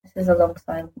This is a long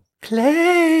silence.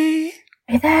 Clay!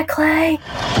 Hey there, Clay!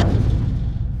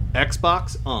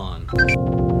 Xbox on.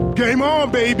 Game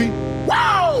on, baby!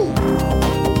 Wow!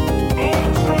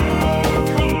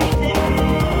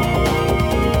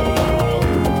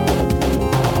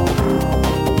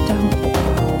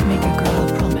 Don't make a girl a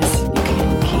promise you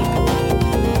can't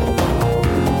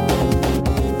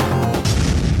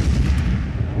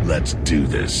keep. Let's do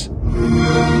this.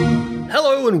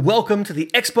 Hello and welcome to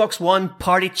the Xbox One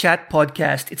Party Chat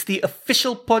Podcast. It's the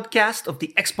official podcast of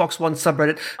the Xbox One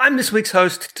subreddit. I'm this week's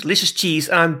host, Delicious Cheese,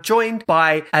 and I'm joined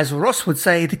by, as Ross would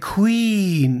say, the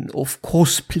queen of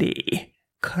cosplay,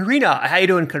 Carina. How you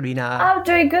doing, Carina? I'm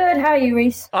doing good. How are you,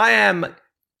 Rhys? I am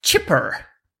chipper.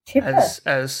 Chipper?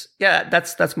 Yeah,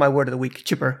 that's my word of the week,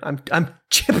 chipper. I'm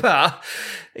chipper.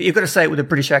 You've got to say it with a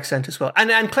British accent as well.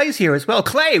 And Clay's here as well.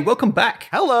 Clay, welcome back.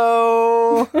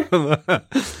 Hello.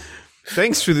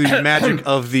 Thanks for the magic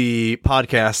of the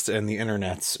podcast and the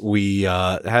internets. We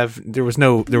there was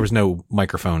no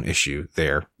microphone issue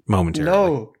there momentarily.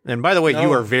 No. And by the way,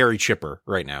 you are very chipper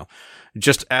right now.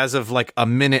 Just as of like a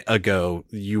minute ago,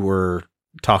 you were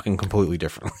talking completely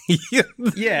differently.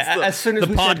 Yeah, as soon as the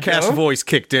we said podcast go. voice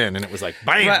kicked in, and it was like,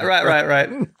 bam! Right.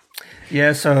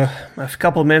 Yeah, so a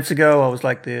couple of minutes ago, I was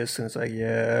like this, and it's like,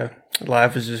 yeah,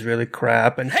 life is just really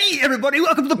crap. And hey, everybody,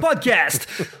 welcome to the podcast.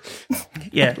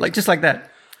 Yeah, just like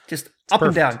that. Just up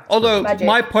and down. Although Magic.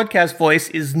 my podcast voice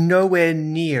is nowhere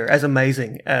near as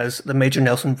amazing as the Major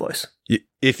Nelson voice.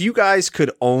 If you guys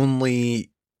could only...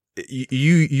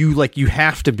 You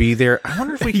have to be there. I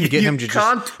wonder if we can get him to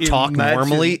just talk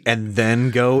normally and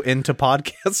then go into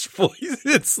podcast voice.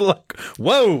 It's like,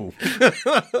 whoa.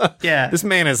 Yeah. This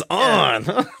man is on.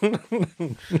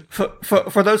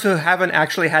 For those who haven't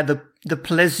actually had the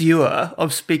pleasure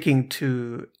of speaking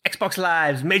to Xbox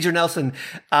Live's Major Nelson,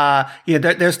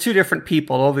 there's two different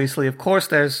people, obviously. Of course,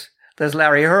 there's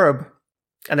Larry Herb.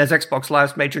 And there's Xbox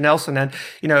Live's Major Nelson. And,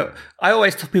 I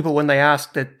always tell people when they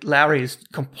ask that Larry is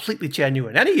completely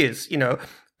genuine. And he is,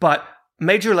 but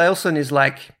Major Nelson is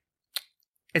like,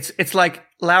 it's like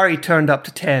Larry turned up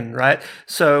to 10, right?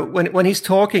 So when he's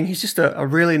talking, he's just a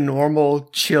really normal,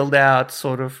 chilled out,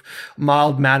 sort of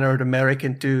mild-mannered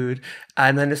American dude.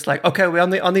 And then it's like, okay, we're on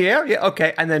the air? Yeah,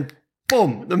 okay. And then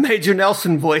boom, the Major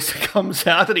Nelson voice comes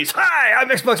out and he's, hi, I'm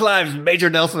Xbox Live's Major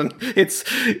Nelson. It's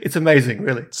amazing,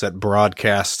 really. It's that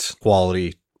broadcast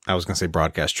quality. I was going to say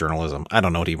broadcast journalism. I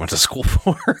don't know what he went to school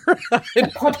for.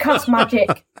 Podcast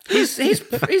magic.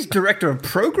 He's director of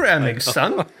programming,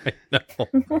 son. I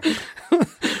know.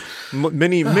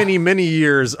 Many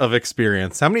years of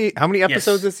experience. How many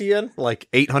episodes is he in? Like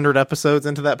 800 episodes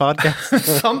into that podcast?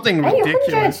 Something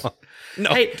ridiculous. No.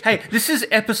 Hey, this is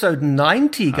episode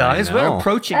 90, guys. We're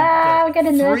approaching the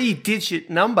getting there. 3-digit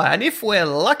number. And if we're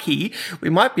lucky, we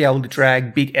might be able to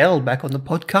drag Big L back on the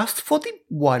podcast for the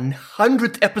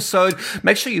 100th episode.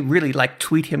 Make sure you really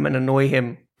tweet him and annoy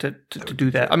him to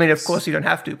do that. I mean, of course you don't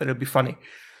have to, but it'd be funny.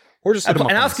 Or just and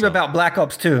ask him about Black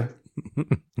Ops 2.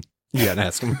 Yeah, and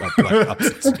ask him about Black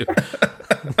Ops 2.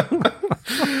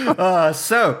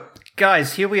 So,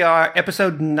 guys, here we are,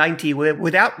 episode 90. We're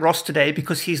without Ross today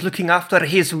because he's looking after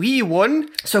his wee one.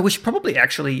 So we should probably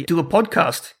actually do a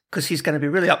podcast because he's going to be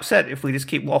really upset if we just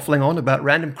keep waffling on about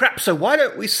random crap. So why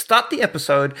don't we start the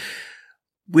episode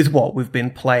with what we've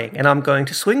been playing? And I'm going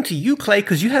to swing to you, Clay,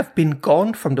 because you have been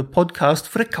gone from the podcast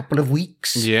for a couple of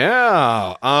weeks.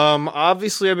 Yeah.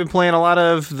 Obviously, I've been playing a lot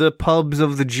of the pubs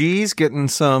of the G's, getting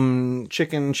some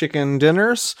chicken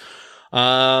dinners.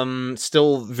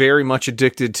 Still very much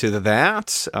addicted to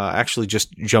that. Actually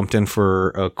just jumped in for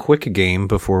a quick game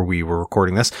before we were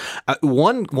recording this.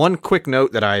 One quick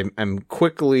note that I'm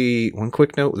quickly,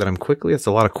 that's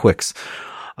a lot of quicks,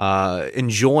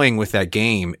 enjoying with that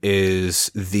game is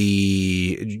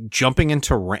the jumping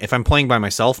into, if I'm playing by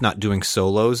myself, not doing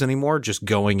solos anymore, just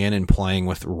going in and playing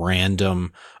with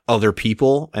random other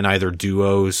people and either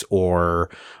duos or,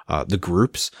 the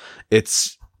groups.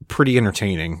 It's pretty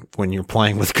entertaining when you're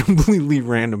playing with completely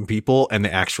random people and they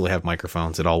actually have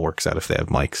microphones. It all works out if they have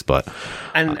mics, but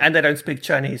and they don't speak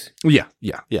Chinese. Yeah.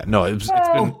 No, it's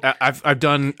been. I've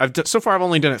done so far. I've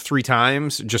only done it 3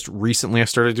 times. Just recently, I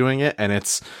started doing it, and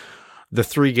it's the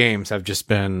 3 games have just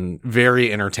been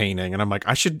very entertaining. And I'm like,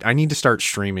 I need to start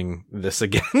streaming this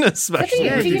again, especially.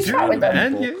 Do you chat with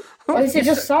them? Or is it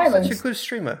just silence? Such a good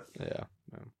streamer. Yeah.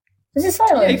 Is it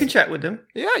silence? Yeah, you can chat with them.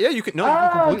 Yeah, you can. No, you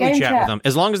can completely chat with them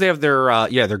as long as they have their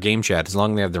their game chat. As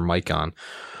long as they have their mic on.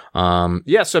 So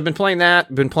I've been playing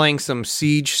that. Been playing some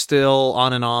Siege still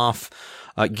on and off.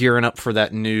 gearing up for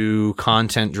that new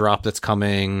content drop that's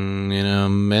coming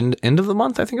in end of the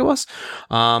month, I think it was.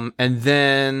 And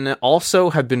then also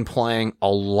have been playing a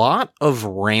lot of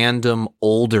random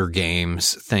older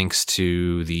games thanks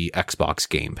to the Xbox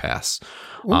Game Pass.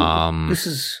 Ooh, this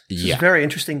is very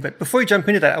interesting. But before we jump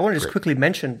into that, I want to just quickly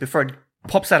mention before it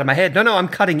pops out of my head. No, I'm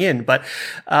cutting in. But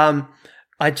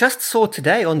I just saw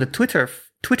today on the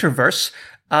Twitterverse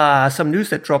some news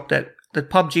that dropped that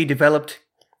PUBG developed.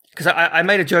 Because I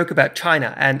made a joke about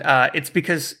China, and it's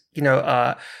because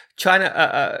China.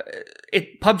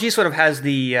 PUBG sort of has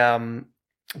the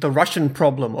Russian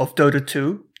problem of Dota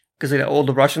 2, because all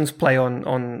the Russians play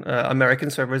on American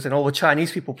servers, and all the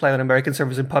Chinese people play on American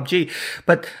servers in PUBG.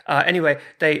 But anyway,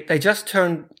 they just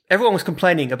turned. Everyone was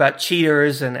complaining about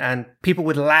cheaters and people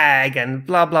with lag and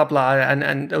blah blah blah,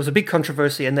 and there was a big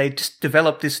controversy, and they just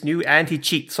developed this new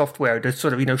anti-cheat software to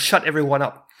sort of shut everyone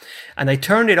up. And they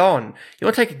turned it on. You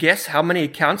want to take a guess how many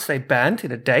accounts they banned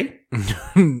in a day?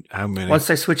 How many? Once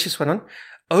they switched this one on?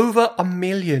 Over 1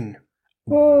 million.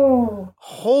 Whoa.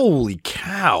 Holy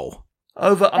cow.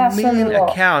 Over a million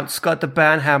accounts got the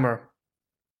ban hammer.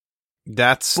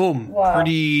 That's boom. Wow.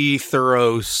 Pretty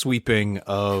thorough sweeping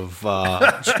of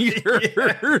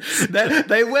cheaters.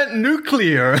 They went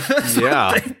nuclear. That's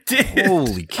what they did.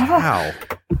 Holy cow.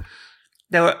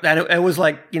 It was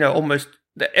like, almost...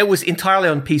 It was entirely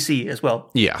on PC as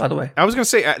well. Yeah. By the way, I was going to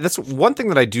say that's one thing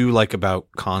that I do like about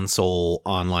console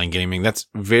online gaming. That's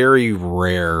very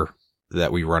rare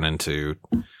that we run into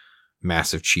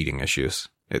massive cheating issues.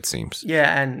 It seems.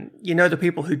 Yeah, and the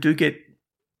people who do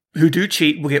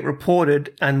cheat will get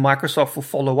reported, and Microsoft will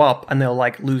follow up, and they'll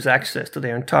lose access to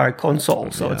their entire console.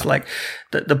 So it's like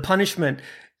the punishment,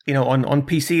 on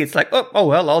PC. It's like oh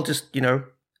well, I'll just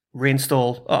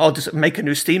reinstall. I'll just make a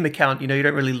new Steam account. You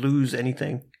don't really lose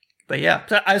anything. But yeah,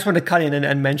 so I just want to cut in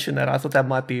and mention that. I thought that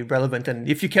might be relevant. And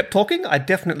if you kept talking, I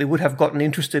definitely would have gotten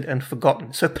interested and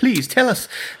forgotten. So please tell us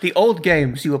the old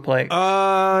games you were playing.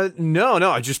 No.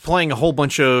 I'm just playing a whole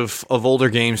bunch of older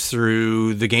games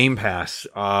through the Game Pass.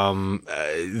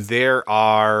 There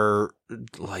are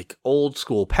old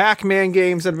school Pac-Man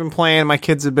games that I've been playing. My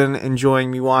kids have been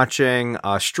enjoying me watching.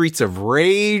 Streets of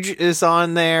Rage is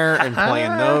on there and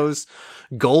playing those.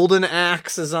 Golden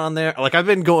Axe is on there. I've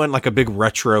been going a big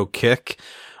retro kick.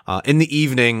 In the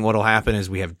evening, what'll happen is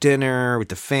we have dinner with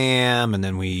the fam, and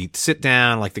then we sit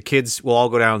down. The kids will all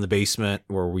go down in the basement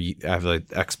where we have the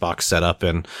Xbox set up,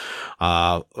 and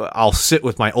I'll sit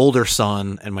with my older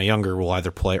son, and my younger will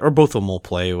either play, or both of them will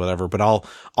play, whatever. But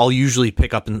I'll usually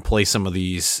pick up and play some of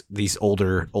these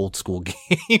old school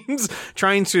games,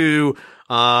 trying to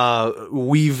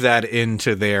weave that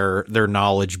into their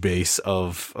knowledge base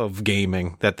of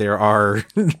gaming, that there are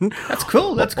that's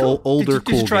cool. That's cool. Older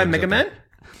did you try Mega Man?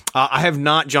 I have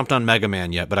not jumped on Mega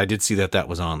Man yet, but I did see that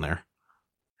was on there.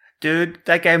 Dude,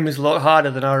 that game is a lot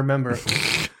harder than I remember.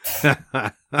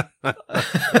 I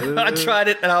tried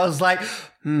it and I was like,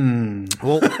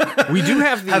 Well, we do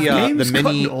have we have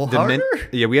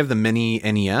the mini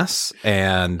NES,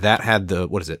 and that had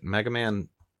Mega Man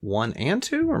 1 and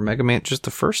 2, or Mega Man just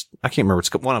the first? I can't remember.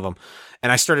 It's one of them.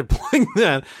 And I started playing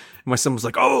that. My son was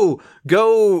like, "Oh,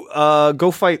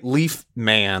 go fight Leaf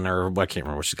Man," or I can't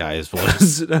remember which guy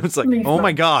was. And I was like, "Oh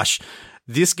my gosh,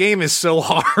 this game is so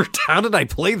hard. How did I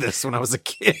play this when I was a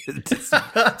kid?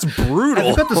 It's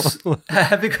brutal."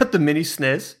 Have you got the mini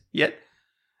SNES yet?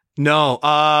 No,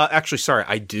 actually, sorry,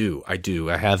 I do. I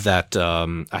have that.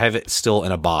 I have it still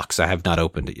in a box. I have not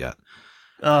opened it yet.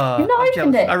 You've not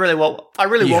opened it. I really want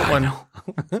one.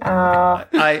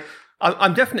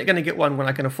 I'm definitely going to get one when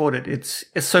I can afford it. It's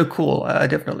so cool. I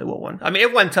definitely want one. I mean,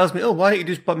 everyone tells me, "Oh, why don't you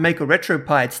just make a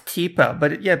RetroPie? It's cheaper."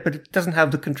 But it doesn't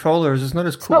have the controllers. It's not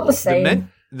as cool. It's not the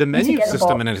same. The menu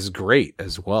system in it is great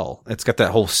as well. It's got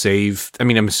that whole save. I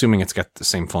mean, I'm assuming it's got the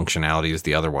same functionality as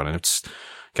the other one, and it's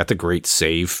got the great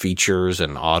save features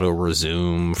and auto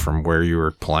resume from where you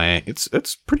were playing. It's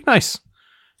pretty nice.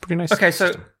 Pretty nice. Okay,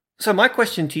 so my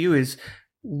question to you is,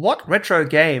 what retro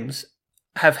games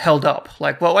have held up?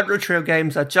 What retro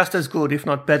games are just as good, if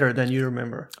not better, than you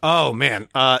remember? Oh man,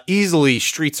 easily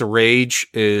Streets of Rage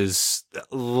is.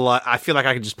 I feel like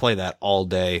I could just play that all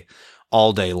day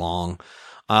long.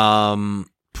 I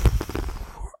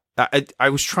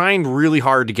was trying really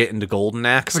hard to get into Golden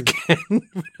Axe again.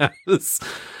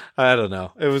 I don't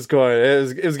know. It was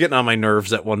getting on my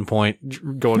nerves at one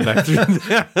point. Going back through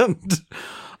that.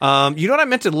 You know what I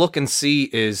meant to look and see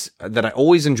is that I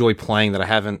always enjoy playing that I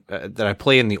haven't, that I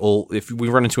play in the old, if we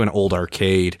run into an old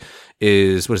arcade,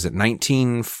 is,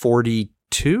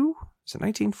 1942? Is Is it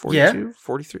 1942,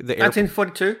 43? The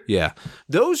 1942. Yeah,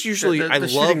 those usually The I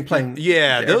shooting love. plane.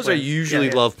 Yeah, The those I airplane. usually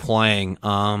Yeah. love playing.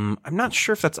 I'm not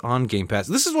sure if that's on Game Pass.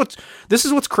 This is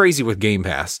what's crazy with Game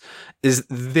Pass is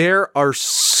there are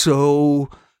so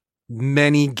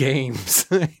many games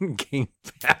in Game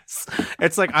Pass.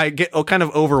 It's like I get kind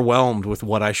of overwhelmed with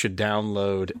what I should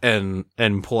download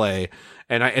and play.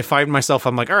 And I find myself,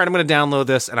 I'm like, all right, I'm going to download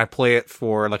this, and I play it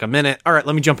for like a minute. All right,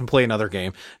 let me jump and play another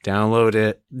game. Download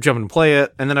it, jump and play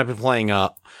it, and then I've been playing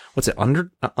what's it?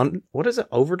 What is it?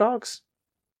 Overdogs?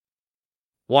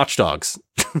 Watch Dogs.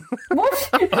 What?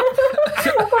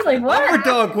 I was like, what?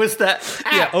 Overdog was that.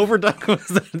 Yeah, Overdog was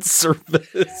that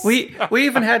service. We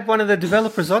even had one of the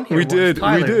developers on here. We once, did.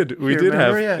 Tyler. We You did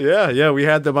have. remember? Yeah, we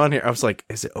had them on here. I was like,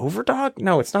 is it Overdog?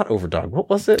 No, it's not Overdog. What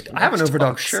was it? I have an Watch Overdog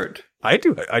Dogs. shirt. I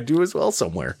do as well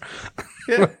somewhere.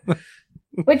 Yeah.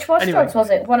 Which Watch Anyway. Dogs was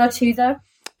it? 1 or 2 though?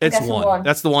 It's guessing one. one.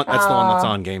 That's the one. That's the one that's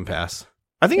Ah. on Game Pass.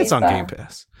 I think it's on Okay. Game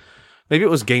Pass. Maybe it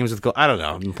was Games with Gold. I don't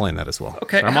know. I've been playing that as well.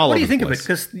 Okay, So I'm all what do over you the think of it?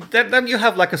 place. Because then you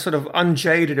have like a sort of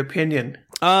unjaded opinion.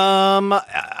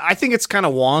 I think it's kind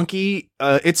of wonky.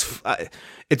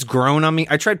 It's grown on me.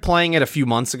 I tried playing it a few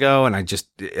months ago, and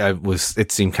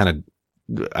it seemed kind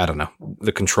of, I don't know.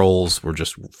 The controls were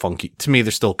just funky. To me,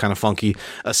 they're still kind of funky,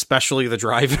 especially the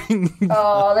driving.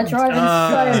 Oh, the driving's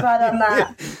so bad on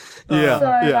that. yeah. So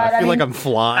bad. I I feel like mean- I'm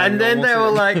flying. And then they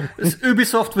almost. were like,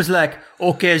 Ubisoft was like,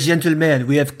 okay, gentlemen,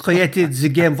 we have created the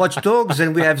game Watch Dogs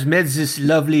and we have made this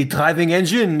lovely driving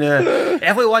engine.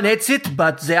 Everyone hates it,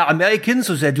 but they are Americans,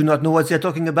 so they do not know what they're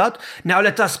talking about. Now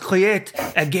let us create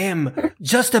a game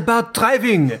just about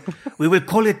driving. We will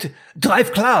call it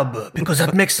Drive Club because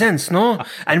that makes sense, no?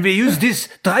 And we use this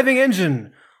driving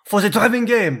engine for the driving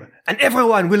game. And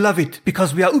everyone will love it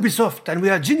because we are Ubisoft and we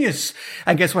are genius.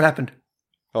 And guess what happened?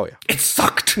 Oh yeah, It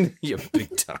sucked. yeah,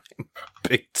 big time,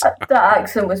 big time. That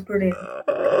accent was brilliant.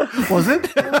 Was it?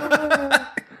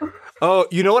 Oh,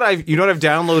 you know what I've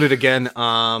downloaded again.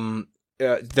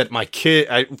 That my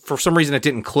kid, for some reason, it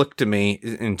didn't click to me.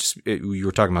 And you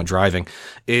were talking about driving,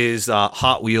 is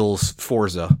Hot Wheels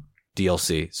Forza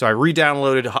DLC. So I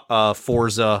re-downloaded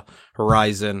Forza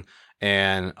Horizon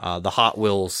and the Hot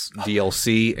Wheels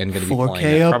DLC, and going to be 4K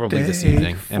playing it probably this update,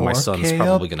 evening. And my son's 4K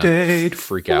probably going to update,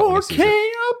 freak out when he sees it. 4K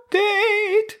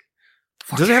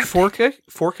update. Does it have 4K?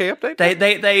 4K update? They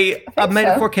made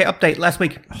a so. 4K update last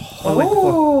week. Or the week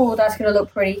before. Oh, that's going to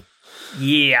look pretty.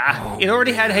 Yeah, it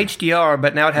already had HDR,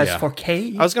 but now it has Yeah.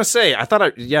 4K. I was gonna say, I thought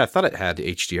it had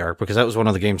HDR because that was one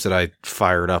of the games that I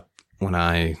fired up when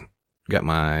I got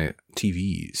my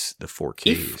TVs, the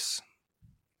 4Ks.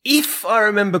 If I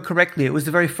remember correctly, it was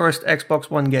the very first Xbox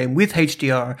One game with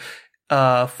HDR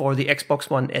for the Xbox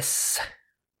One S.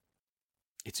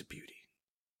 It's a beauty.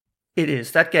 It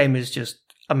is. That game is just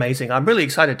amazing. I'm really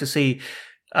excited to see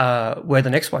where the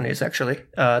next one is, actually.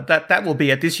 That will be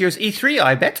at this year's E3,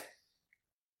 I bet.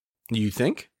 You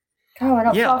think? God, we're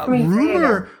not far Yeah, from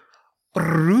E3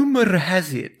 rumor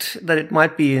has it that it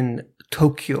might be in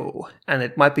Tokyo, and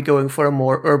it might be going for a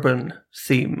more urban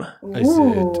theme. again. Is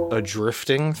Ooh. it a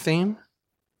drifting theme?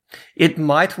 It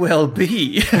might well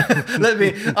be.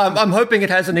 I'm hoping it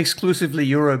has an exclusively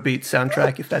Eurobeat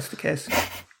soundtrack, if that's the case.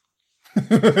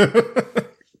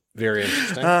 Very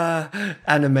interesting.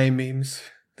 Anime memes.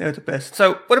 They're the best.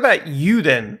 So, what about you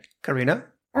then, Carina?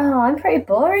 Oh, I'm pretty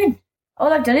boring.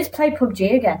 All I've done is play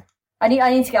PUBG again. I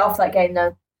need to get off that game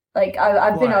though. Like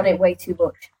I've been Why? on it way too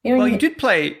much. You know Well, when you did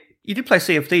play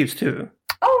Sea of Thieves too.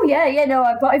 Oh yeah, no.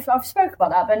 I've spoke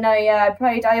about that, but no, yeah, I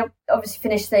played. I obviously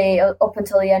finished up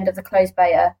until the end of the closed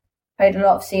beta. Played a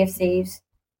lot of Sea of Thieves.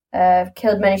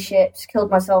 Killed many ships.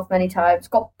 Killed myself many times.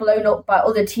 Got blown up by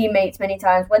other teammates many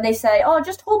times. When they say, "Oh,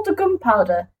 just hold the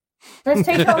gunpowder. Let's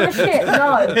take on the ship."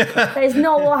 No, that is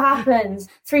not what happens.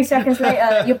 3 seconds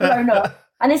later, you're blown up.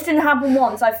 And this didn't happen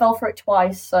once. I fell for it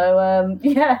twice. So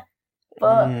yeah.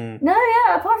 But no,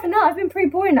 yeah. Apart from that, I've been pretty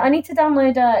boring. I need to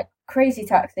download Crazy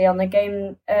Taxi on the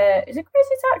game. Is it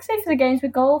Crazy Taxi for the games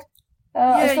with gold?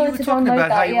 I still you need were to talking download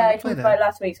about how that. you Yeah, wanted I to play talked about it that.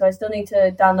 last week, so I still need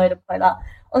to download and play that.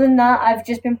 Other than that, I've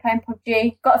just been playing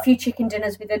PUBG. Got a few chicken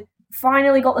dinners with it.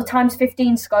 Finally got the times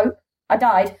 15 scope. I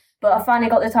died, but I finally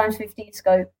got the times 15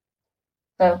 scope.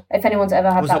 So if anyone's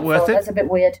ever had Was that it worth before, it? that's a bit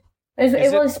weird.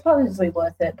 It was supposedly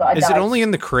worth it, but I Is died. it only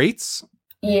in the crates?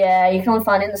 Yeah, you can only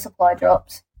find it in the supply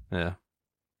drops. Yeah.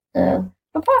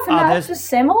 Apart from that, there's- it's just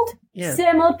same old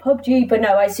PUBG. But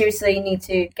no, I seriously need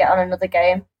to get on another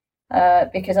game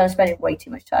because I'm spending way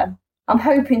too much time. I'm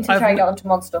hoping to try and get onto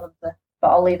Monster Hunter, but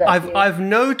I'll leave that. to you. I've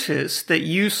noticed that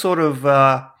you sort of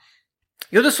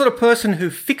you're the sort of person who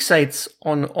fixates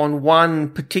on one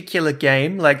particular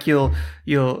game. Like you'll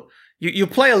you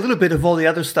play a little bit of all the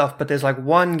other stuff, but there's like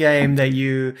one game that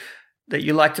you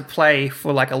like to play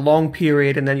for like a long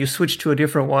period, and then you switch to a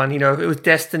different one. You know, it was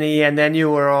Destiny, and then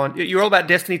you're all about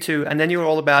Destiny 2, and then you were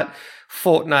all about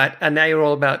Fortnite, and now you're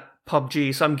all about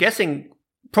PUBG. So I'm guessing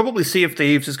probably Sea of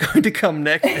Thieves is going to come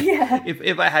next. Yeah.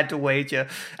 if I had to wager.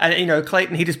 And you know,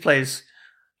 Clayton, he just plays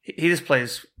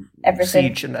Everything.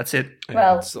 Siege, and that's it.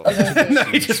 Well, No,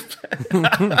 he just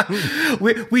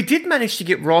we did manage to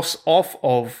get Ross off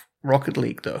of Rocket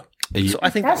League though. So I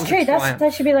think that's true.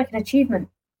 That should be like an achievement.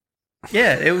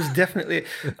 Yeah, it was definitely.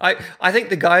 I think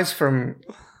the guys from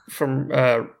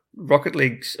Rocket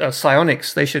League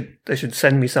Psionics, they should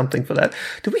send me something for that.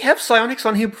 Did we have Psionics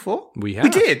on here before? We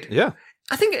did. Yeah.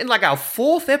 I think in like our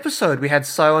 4th episode we had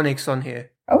Psionics on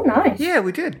here. Oh, nice. Yeah,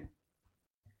 we did.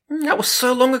 That was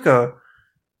so long ago.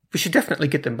 We should definitely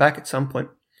get them back at some point.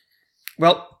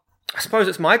 Well, I suppose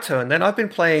it's my turn then. I've been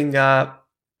playing I've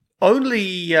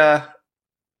been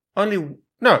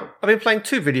playing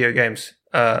 2 video games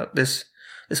this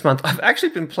month. I've actually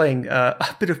been playing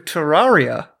a bit of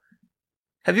Terraria.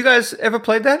 Have you guys ever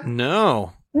played that?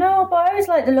 No. No, but I always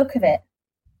like the look of it.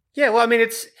 Yeah, well, I mean,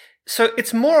 it's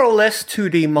more or less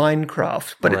 2D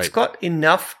Minecraft, but it's Right. got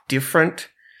enough different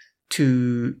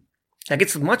to, like,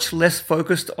 it's much less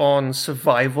focused on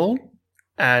survival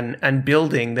and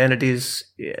building than it is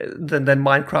than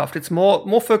Minecraft. It's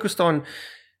more focused on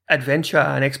adventure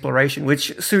and exploration,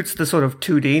 which suits the sort of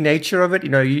 2D nature of it. You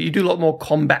know, you do a lot more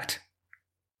combat.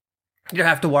 You don't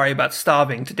have to worry about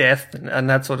starving to death and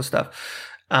that sort of stuff.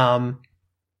 And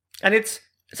it's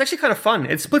actually kind of fun.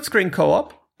 It's split screen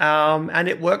co-op, and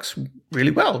it works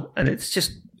really well. And it's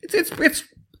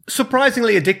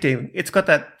surprisingly addicting. It's got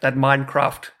that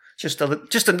Minecraft just a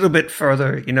little bit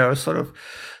further, you know, sort of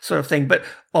thing. But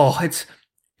it's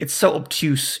so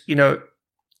obtuse, you know.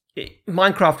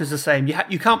 Minecraft is the same.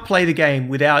 You can't play the game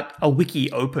without a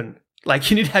wiki open. Like,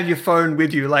 you need to have your phone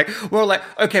with you. Like, we're all like,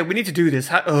 okay, we need to do this.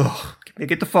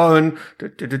 Get the phone.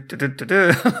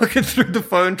 Looking through the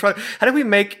phone. How do we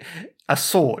make a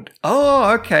sword?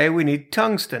 Oh, okay, we need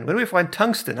tungsten. Where do we find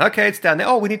tungsten? Okay, it's down there.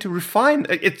 Oh, we need to refine.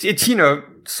 It's you know,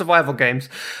 survival games.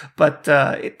 But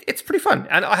it's pretty fun.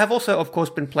 And I have also, of course,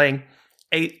 been playing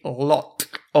a lot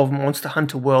of Monster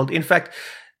Hunter World. In fact,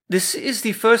 this is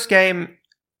the first game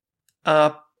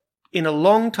in a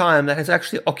long time that has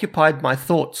actually occupied my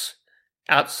thoughts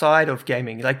outside of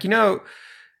gaming. Like, you know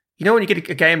when you get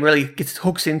a game really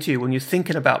hooks into you when you're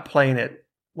thinking about playing it,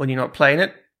 when you're not playing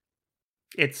it.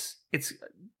 It's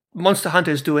Monster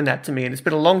Hunter is doing that to me, and it's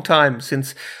been a long time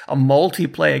since a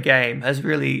multiplayer game has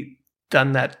really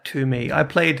done that to me.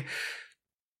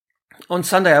 On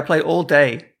Sunday I played all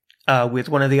day with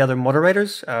one of the other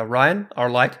moderators, Ryan, our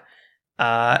light,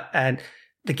 and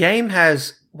the game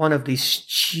has one of the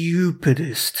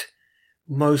stupidest,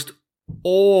 most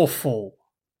awful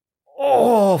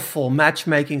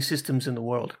matchmaking systems in the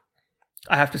world.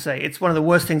 I have to say, it's one of the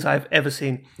worst things I've ever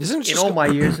seen in all my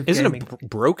years of gaming. Isn't it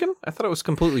broken? I thought it was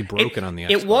completely broken on the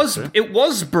Xbox. It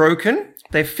was broken.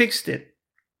 They fixed it.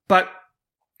 But,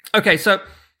 okay, so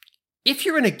if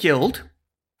you're in a guild,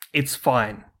 it's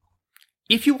fine.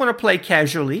 If you want to play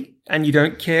casually and you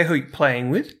don't care who you're playing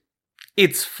with,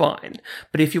 it's fine.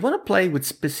 But if you want to play with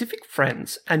specific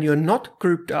friends and you're not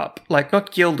grouped up, like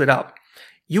not guilded up,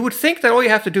 you would think that all you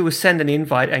have to do is send an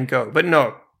invite and go. But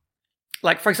no.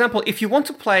 Like, for example, if you want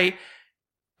to play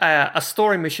a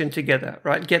story mission together,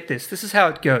 right? Get this. This is how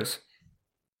it goes.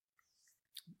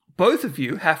 Both of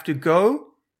you have to go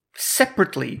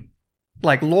separately,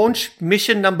 like launch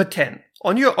mission number 10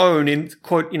 on your own in,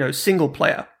 quote, you know, single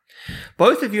player.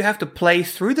 Both of you have to play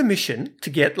through the mission to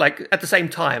get, like, at the same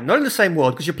time, not in the same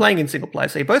world, because you're playing in single player.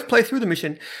 So you both play through the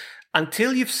mission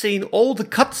until you've seen all the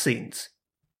cutscenes.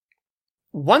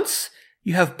 Once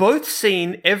you have both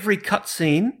seen every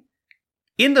cutscene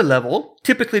in the level,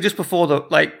 typically just before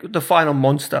the final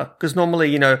monster, because normally,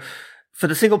 you know, for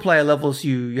the single player levels,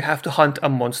 you have to hunt a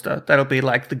monster. That'll be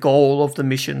like the goal of the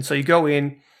mission. So you go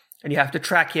in and you have to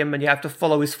track him and you have to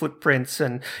follow his footprints,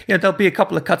 and you know there'll be a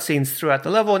couple of cutscenes throughout the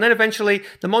level, and then eventually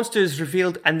the monster is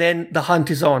revealed and then the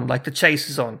hunt is on, like the chase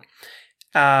is on.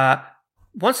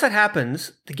 Once that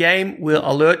happens, the game will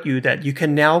alert you that you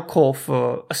can now call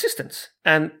for assistance.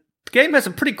 And the game has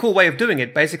a pretty cool way of doing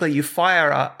it. Basically, you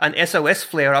fire an SOS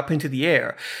flare up into the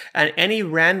air, and any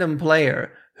random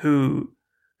player who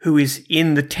is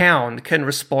in the town can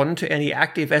respond to any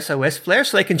active SOS flare,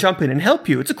 so they can jump in and help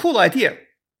you. It's a cool idea.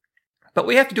 But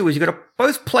what you have to do is you've got to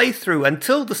both play through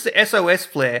until the SOS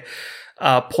flare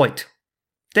point.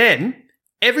 Then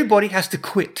everybody has to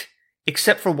quit,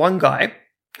 except for one guy,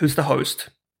 who's the host.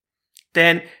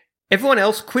 Then everyone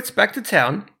else quits back to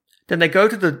town. Then they go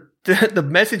to the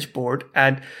message board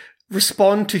and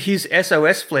respond to his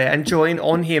SOS flare and join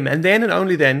on him, and then and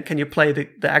only then can you play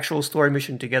the actual story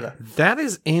mission together. That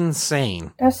is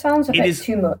insane. That sounds a bit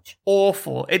too much.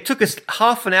 Awful. It took us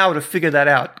half an hour to figure that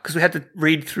out because we had to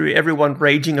read through everyone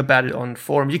raging about it on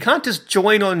forums. You can't just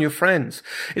join on your friends.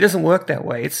 It doesn't work that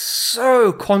way. It's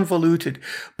so convoluted.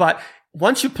 But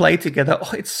once you play together,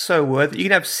 it's so worth it. You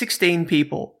can have 16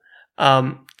 people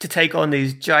to take on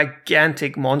these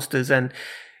gigantic monsters, and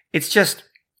it's just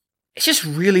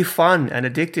really fun and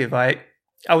addictive.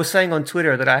 I was saying on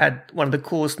Twitter that I had one of the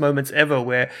coolest moments ever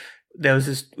where we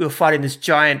were fighting this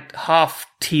giant half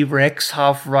T-Rex,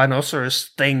 half rhinoceros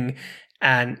thing,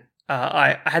 and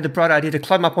I had the bright idea to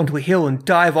climb up onto a hill and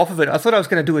dive off of it. I thought I was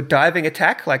going to do a diving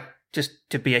attack, like just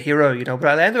to be a hero, but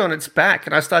I landed on its back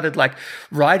and I started like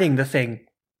riding the thing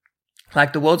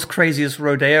like the world's craziest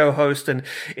rodeo host, and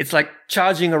it's like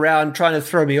charging around trying to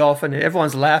throw me off, and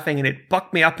everyone's laughing, and it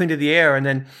bucked me up into the air, and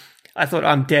then I thought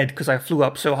I'm dead because I flew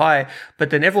up so high. But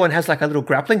then everyone has like a little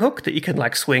grappling hook that you can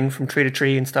like swing from tree to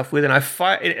tree and stuff with. And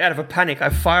out of a panic, I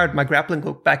fired my grappling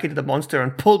hook back into the monster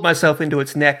and pulled myself into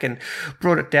its neck and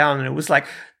brought it down. And I was like,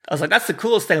 that's the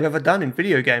coolest thing I've ever done in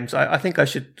video games. I think I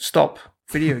should stop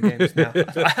video games now.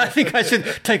 I think I should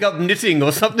take up knitting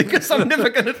or something because I'm never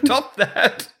going to top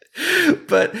that.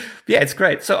 But yeah, it's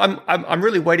great. So I'm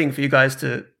really waiting for you guys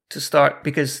to start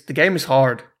because the game is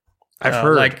hard.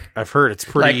 I've heard it's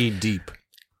pretty deep.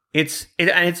 It's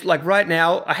like right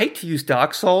now, I hate to use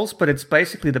Dark Souls, but it's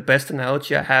basically the best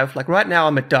analogy I have. Like right now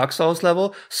I'm at Dark Souls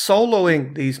level.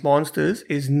 Soloing these monsters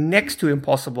is next to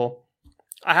impossible.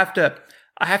 I have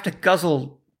to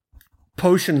guzzle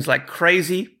potions like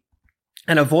crazy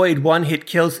and avoid one-hit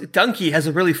kills. Donkey has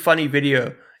a really funny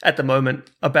video at the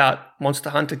moment about Monster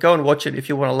Hunter. Go and watch it if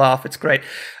you want to laugh. It's great.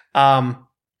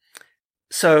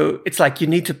 So it's like you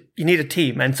need a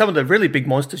team, and some of the really big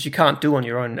monsters you can't do on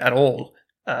your own at all.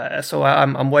 So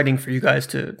I'm waiting for you guys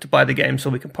to buy the game so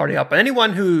we can party up. And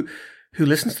anyone who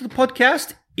listens to the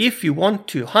podcast, if you want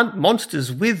to hunt monsters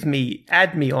with me,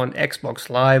 add me on Xbox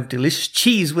Live. Delicious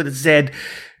cheese with a Z.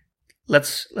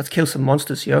 Let's kill some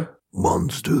monsters, yo.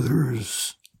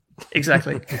 Monsters.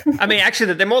 Exactly. I mean,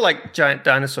 actually, they're more like giant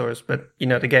dinosaurs, but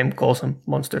the game calls them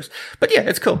monsters. But yeah,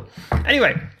 it's cool.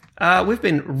 Anyway. We've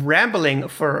been rambling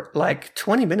for like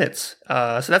 20 minutes,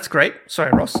 so that's great. Sorry,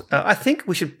 Ross. I think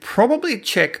we should probably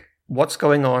check what's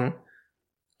going on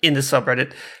in the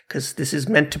subreddit, because this is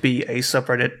meant to be a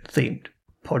subreddit-themed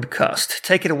podcast.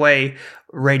 Take it away,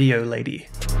 radio lady.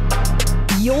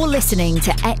 You're listening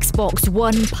to Xbox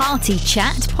One Party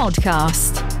Chat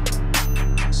Podcast.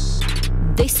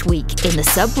 This week in the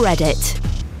subreddit.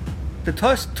 The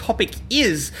first topic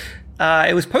is,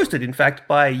 it was posted, in fact,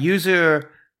 by user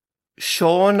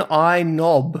Sean I.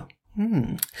 Knob.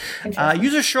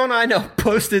 User Sean I. Knob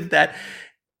posted that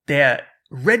their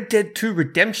Red Dead 2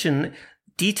 Redemption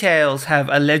details have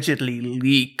allegedly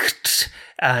leaked,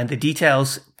 and the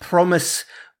details promise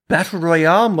Battle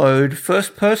Royale mode,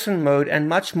 first-person mode, and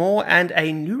much more, and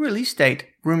a new release date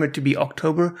rumored to be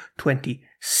October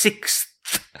 26th.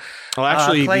 Well,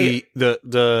 actually,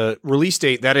 the release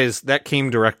date that came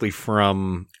directly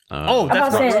from.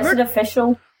 That's an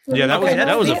official. Yeah,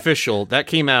 that was official. That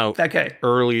came out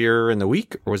earlier in the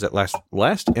week, or was it last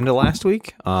end of last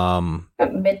week?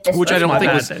 Which I don't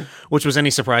think was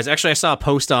any surprise. Actually, I saw a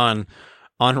post on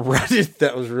Reddit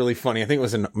that was really funny. I think it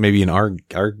was maybe in our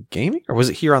gaming, or was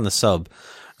it here on the sub,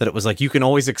 that it was like you can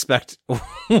always anticipate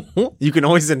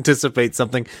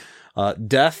something.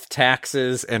 Death,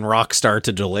 taxes, and Rockstar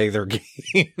to delay their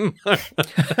game.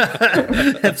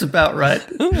 That's about right.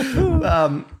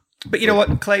 But you know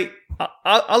what, Clay?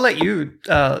 I'll let you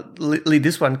lead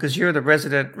this one because you're the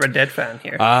resident Red Dead fan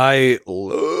here. I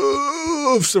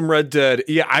love some Red Dead.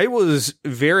 Yeah, I was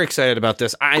very excited about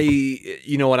this.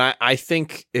 I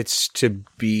think it's to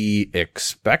be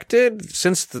expected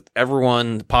since the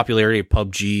popularity of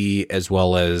PUBG as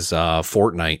well as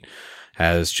Fortnite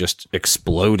has just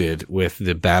exploded with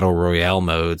the Battle Royale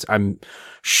modes. I'm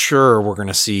sure we're going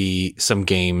to see some new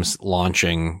games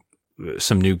launching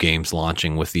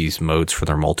with these modes for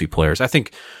their multiplayers. I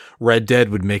think Red Dead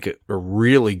would make it a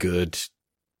really good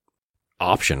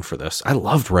option for this. I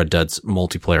loved Red Dead's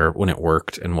multiplayer when it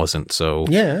worked and wasn't so.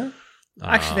 Yeah.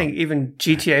 I actually think even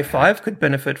GTA 5 could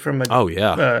benefit from a Battle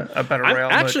Royale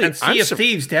mode. And Sea of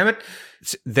Thieves, damn it.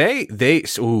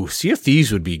 Sea of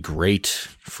Thieves would be great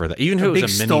for that. Even if it was a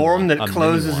big storm that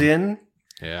closes in.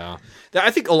 Yeah.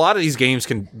 I think a lot of these games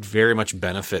can very much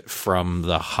benefit from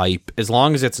the hype as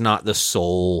long as it's not the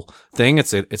sole thing.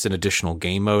 It's an additional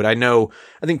game mode. I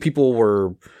think people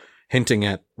were hinting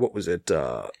at, what was it?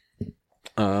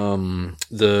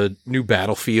 the new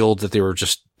Battlefield that they were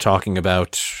just talking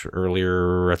about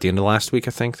earlier at the end of last week,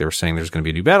 I think. They were saying there's going to be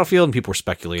a new Battlefield, and people were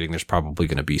speculating there's probably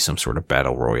going to be some sort of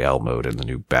Battle Royale mode in the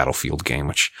new Battlefield game,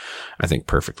 which I think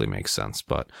perfectly makes sense.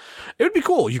 But it would be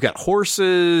cool. You got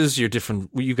horses, you've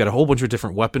got a whole bunch of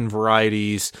different weapon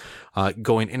varieties,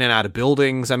 going in and out of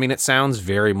buildings. I mean, it sounds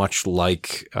very much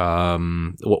like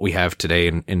what we have today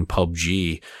in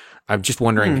PUBG. I'm just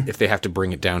wondering if they have to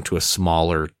bring it down to a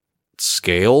smaller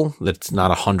scale, that's not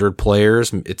 100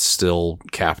 players. It's still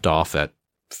capped off at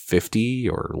 50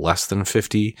 or less than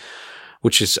 50,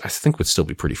 which is, I think, would still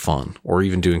be pretty fun. Or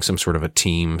even doing some sort of a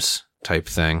teams type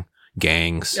thing.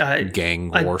 Gangs, gang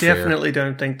warfare. I definitely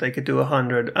don't think they could do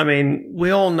 100. I mean,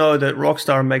 we all know that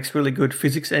Rockstar makes really good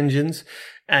physics engines,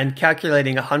 and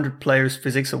calculating 100 players'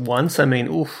 physics at once, I mean,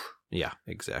 oof. Yeah,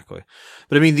 exactly.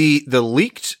 But I mean, the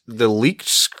leaked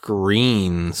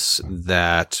screens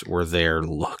that were there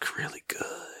look really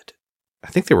good. I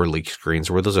think they were leaked screens.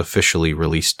 Were those officially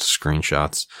released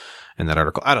screenshots in that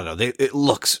article? I don't know. It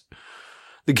looks,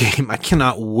 the game, I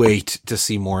cannot wait to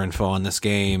see more info on this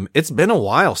game. It's been a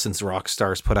while since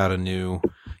Rockstar's put out a new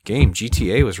game.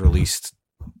 GTA was released,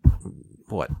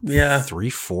 what? Yeah.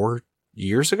 3-4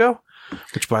 years ago?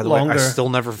 Which, by the Longer. way, I still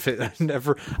never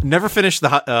finished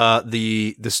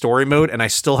the story mode, and I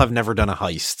still have never done a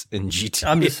heist in GTA.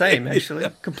 I'm the same, actually.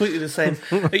 Completely the same.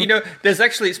 You know, there's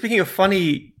actually, speaking of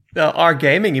funny our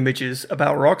gaming images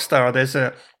about Rockstar, there's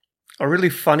a really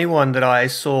funny one that I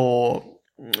saw,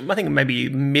 I think maybe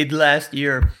mid last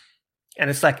year, and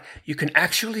it's like, you can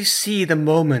actually see the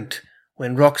moment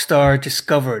when Rockstar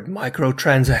discovered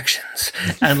microtransactions.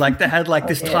 And like they had like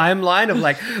this timeline of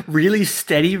like really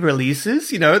steady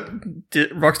releases, you know,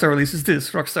 Rockstar releases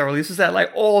this, Rockstar releases that, like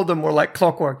all of them were like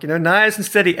clockwork, you know, nice and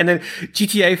steady. And then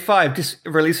GTA 5 just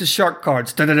releases shark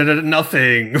cards,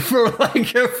 nothing for like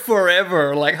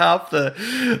forever, like half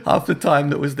the time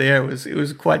that was there. It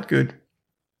was quite good.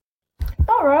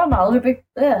 Battle Royale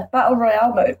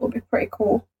mode would be pretty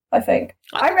cool, I think.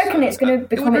 I reckon it's going to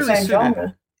become its own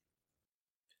genre.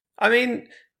 I mean,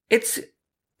 it's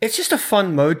just a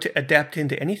fun mode to adapt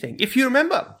into anything. If you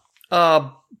remember,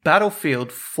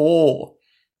 Battlefield 4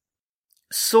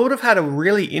 sort of had a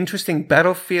really interesting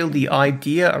Battlefield-y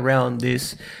idea around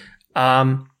this.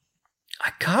 I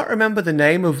can't remember the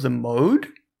name of the mode,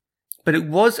 but it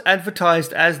was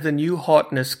advertised as the new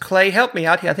hotness. Clay, help me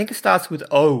out here. I think it starts with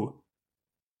O.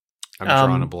 I'm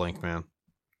drawing a blank, man.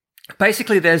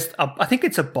 Basically, I think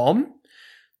it's a bomb.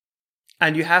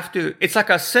 And you have to, it's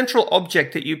like a central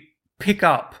object that you pick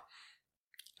up,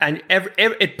 and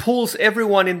it pulls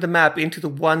everyone in the map into the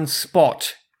one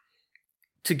spot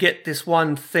to get this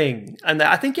one thing. And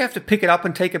I think you have to pick it up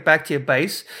and take it back to your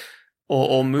base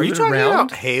or move it around. Are you talking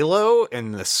about Halo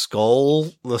and the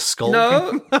skull?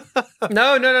 No.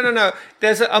 No.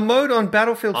 There's a mode on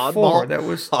Battlefield 4 that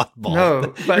was Oddball.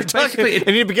 No, but basically,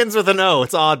 it begins with an O.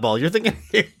 It's Oddball. You're thinking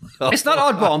Halo. It's not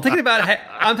Oddball. I'm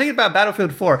thinking about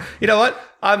Battlefield 4. You know what?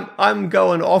 I'm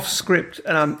going off script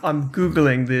and I'm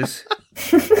googling this.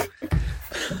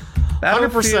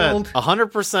 100%.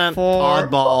 100%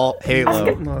 Oddball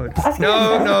Halo mode.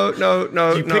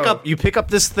 No. You pick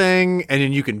up this thing and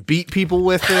then you can beat people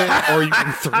with it, or you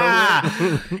can throw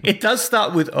it. It does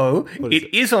start with O.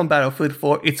 It is on Battlefield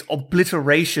 4. It's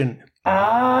obliteration.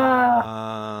 Yeah.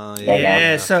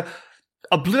 So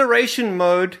obliteration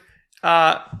mode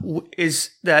is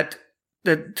that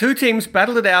the two teams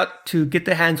battle it out to get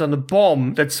their hands on the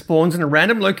bomb that spawns in a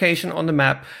random location on the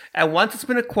map. And once it's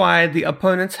been acquired, the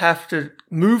opponents have to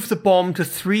move the bomb to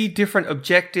 3 different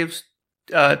objectives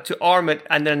to arm it,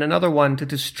 and then another one to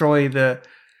destroy the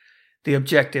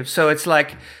objective. So it's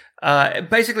like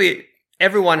basically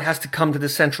everyone has to come to the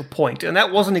central point. And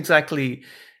that wasn't exactly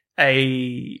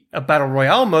a battle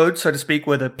royale mode, so to speak,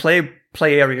 where the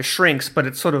play area shrinks, but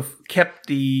it sort of kept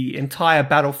the entire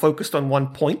battle focused on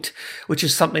one point, which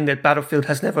is something that Battlefield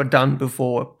has never done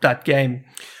before that game.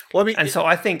 Well, I mean, so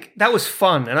I think that was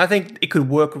fun, and I think it could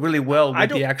work really well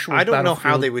with the actual Battlefield. I don't know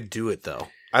how they would do it, though.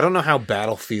 I don't know how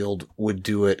Battlefield would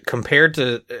do it compared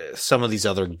to some of these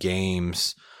other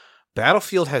games.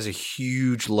 Battlefield has a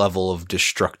huge level of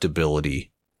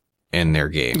destructibility in their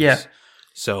games. Yeah.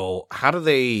 So how do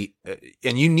they,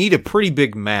 and you need a pretty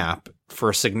big map for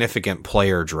a significant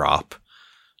player drop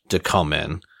to come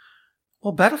in.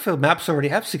 Well, Battlefield maps already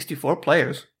have 64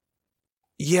 players.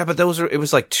 Yeah, but it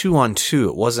was like 2-on-2.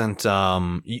 It wasn't,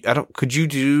 could you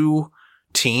do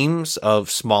teams of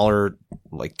smaller,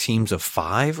 like teams of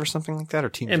 5 or something like that, or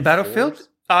teams in of Battlefield?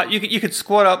 4? You could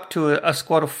squad up to a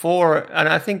squad of 4, and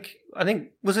I think I think,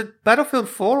 was it Battlefield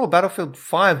 4 or Battlefield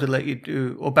 5 that let you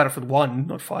do, or Battlefield 1,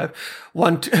 not 5,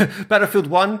 Battlefield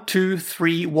 1, 2,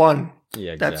 3, 1.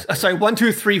 Yeah, That's exactly. sorry, 1,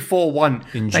 2, 3, 4, 1.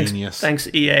 Ingenious. Thanks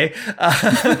EA.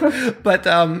 But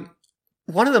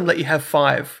one of them let you have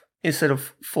 5 instead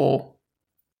of 4.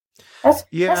 That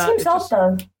seems odd,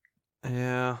 though.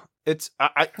 Yeah. It's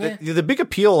the big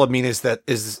appeal. I mean, is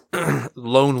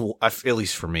lone. At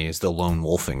least for me, is the lone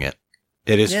wolfing it.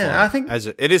 It is. Yeah, fun. I think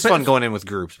it is fun going in with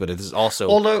groups, but it is also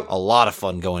a lot of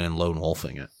fun going in lone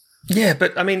wolfing it. Yeah,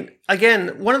 but I mean,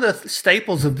 again, one of the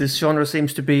staples of this genre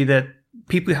seems to be that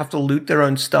people have to loot their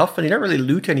own stuff, and you don't really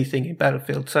loot anything in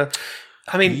Battlefield. So,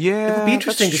 I mean, it would be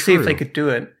interesting to see if they could do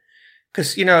it.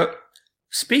 Because,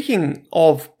 speaking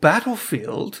of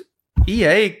Battlefield,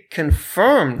 EA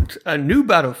confirmed a new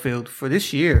Battlefield for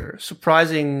this year,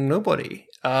 surprising nobody.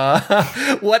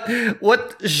 What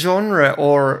genre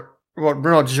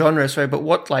not genre, sorry, but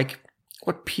what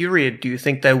period do you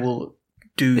think they will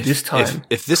do this time?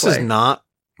 If this is not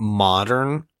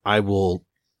modern, I will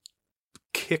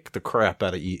kick the crap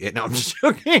out of EA. No, I'm just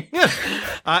joking. We've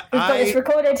got this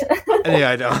recorded. Yeah,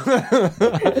 I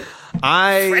know.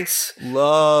 I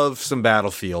love some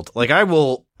Battlefield. Like, I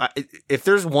will. If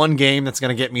there's one game that's going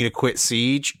to get me to quit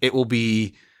Siege, it will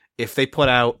be if they put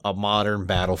out a modern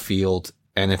Battlefield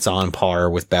and it's on par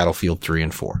with Battlefield 3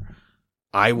 and 4.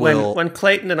 I will. When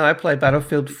Clayton and I play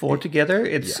Battlefield 4 together,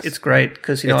 it's great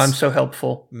because I'm so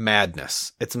helpful.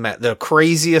 Madness. It's the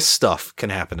craziest stuff can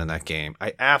happen in that game.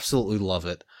 I absolutely love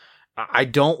it. I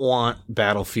don't want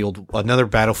another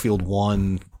Battlefield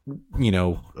 1,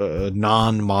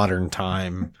 non-modern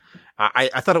time. I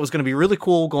thought it was going to be really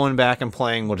cool going back and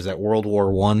playing, what is that, World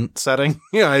War I setting?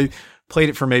 I played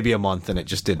it for maybe a month and it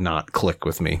just did not click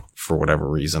with me for whatever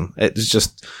reason. It's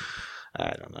just,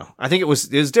 I don't know. I think it was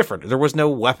different. There was no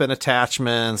weapon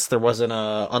attachments. There wasn't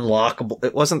a unlockable.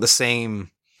 It wasn't the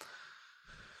same.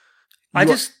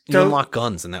 You unlock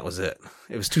guns and that was it.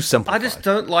 It was too simple. I just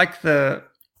don't like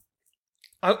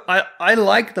I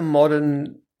like the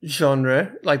modern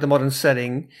genre, like the modern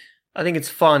setting. I think it's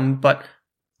fun, but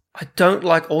I don't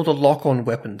like all the lock-on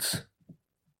weapons.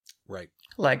 Right.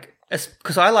 Like,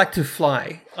 because I like to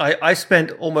fly. I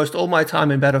spent almost all my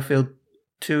time in Battlefield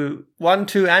 1,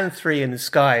 2, and 3 in the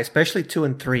sky, especially 2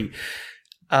 and 3,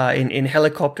 in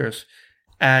helicopters.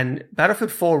 And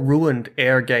Battlefield 4 ruined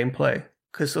air gameplay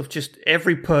because of just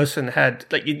every person had,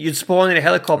 like, you'd spawn in a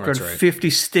helicopter and 50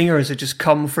 stingers had just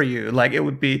come for you. Like, it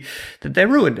would be that they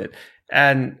ruined it.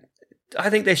 And I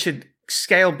think they should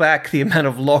scale back the amount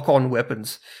of lock-on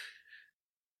weapons.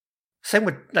 Same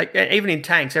with, like, even in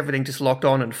tanks, everything just locked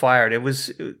on and fired.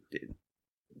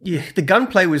 The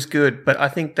gunplay was good, but I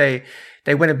think they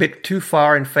went a bit too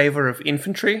far in favor of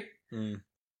infantry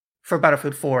for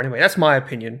Battlefield 4 anyway. That's my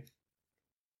opinion.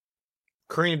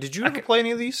 Carina, did you ever play any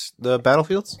of the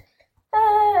Battlefields?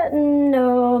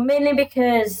 No, mainly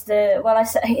because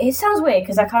it sounds weird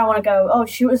because I kind of want to go, oh,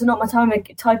 shooters are not my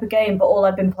type of game, but all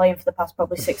I've been playing for the past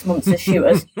probably 6 months is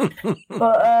shooters.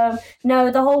 But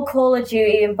no, the whole Call of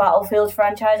Duty and Battlefield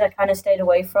franchise I kind of stayed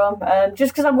away from,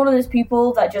 just because I'm one of those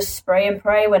people that just spray and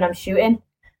pray when I'm shooting.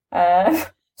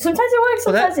 Sometimes it works,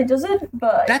 sometimes it doesn't.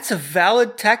 But that's a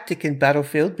valid tactic in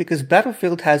Battlefield because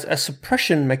Battlefield has a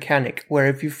suppression mechanic where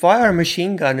if you fire a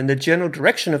machine gun in the general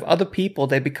direction of other people,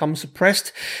 they become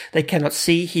suppressed. They cannot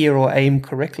see, hear, or aim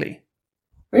correctly.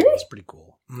 Really? That's pretty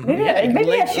cool. Maybe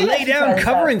I should lay down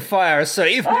covering fire, so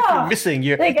even if you're missing,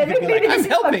 you're maybe this is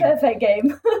my perfect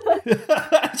game.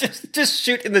 just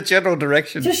shoot in the general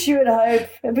direction. Just shoot and hope.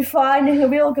 It'll be fine.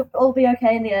 We'll all be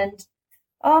okay in the end.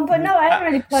 But no, I haven't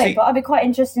really played, but I'd be quite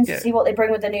interested to see what they bring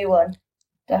with the new one.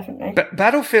 Definitely. But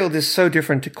Battlefield is so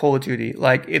different to Call of Duty.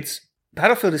 Like,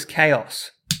 Battlefield is chaos.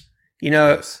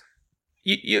 Yes.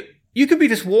 You could be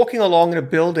just walking along in a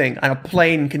building and a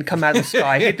plane can come out of the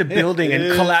sky, hit the building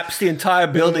and collapse the entire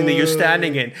building that you're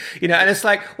standing in. And it's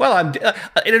like, well,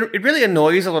 it really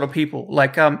annoys a lot of people.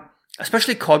 Like,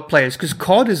 especially COD players, because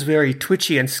COD is very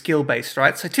twitchy and skill-based,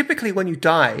 right? So typically when you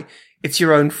die, it's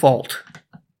your own fault.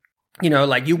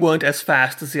 Like you weren't as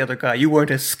fast as the other guy. You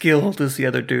weren't as skilled as the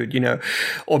other dude,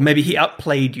 or maybe he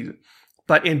outplayed you.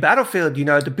 But in Battlefield,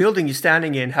 the building you're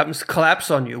standing in happens to collapse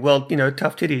on you. Well,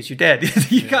 tough titties, you're dead.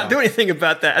 You can't do anything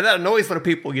about that. And that annoys a lot of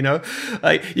people,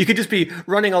 you could just be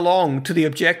running along to the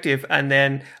objective and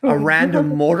then a random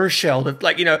mortar shell that,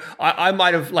 I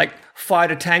might have,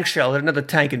 fired a tank shell at another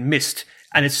tank and missed.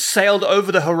 And it's sailed over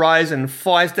the horizon,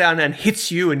 flies down and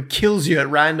hits you and kills you at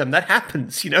random. That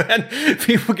happens, and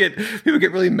people get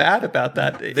really mad about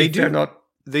that. If they're not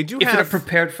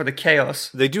prepared for the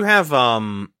chaos. They do have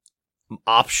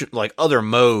option other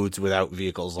modes without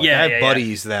vehicles. I have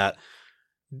buddies that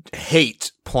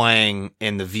hate playing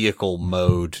in the vehicle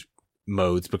modes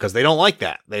because they don't like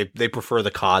that. They prefer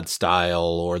the COD style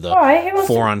or the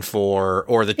 4-on-4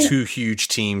 or the two huge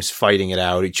teams fighting it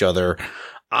out each other.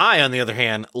 I, on the other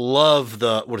hand, love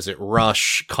the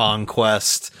Rush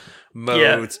Conquest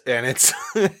modes, and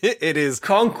it is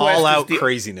Conquest all out is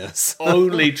craziness.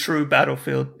 Only true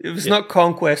Battlefield. If it's not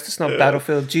Conquest, it's not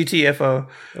Battlefield. GTFO.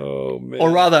 Oh man. Or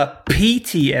rather,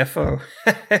 PTFO.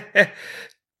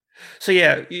 So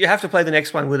yeah, you have to play the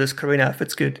next one with us, Carina, if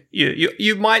it's good.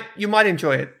 You might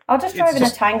enjoy it. I'll just drive in a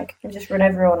tank and just run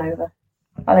everyone over.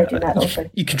 I don't do that also.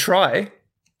 You can try.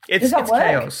 It's work?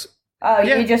 chaos. Oh,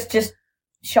 yeah. You just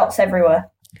shots everywhere.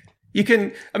 You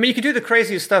can do the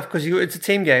craziest stuff because it's a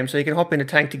team game, so you can hop in a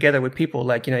tank together with people.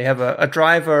 Like, you have a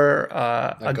driver,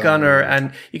 a gunner,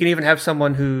 and you can even have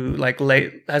someone who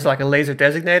has like a laser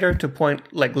designator to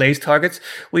point like laser targets.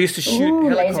 We used to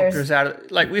shoot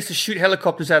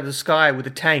helicopters out of the sky with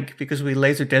a tank because we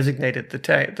laser designated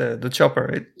the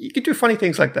chopper. You can do funny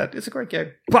things like that. It's a great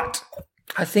game. But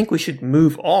I think we should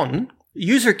move on.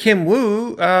 User Kim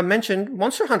Woo mentioned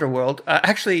Monster Hunter World,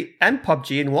 actually, and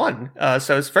PUBG in one.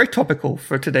 So it's very topical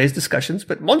for today's discussions.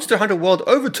 But Monster Hunter World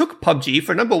overtook PUBG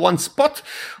for number 1 spot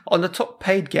on the top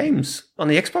paid games on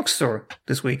the Xbox Store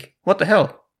this week. What the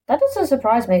hell? That doesn't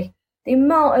surprise me. The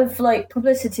amount of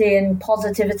publicity and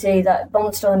positivity that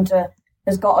Monster Hunter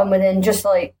has gotten within just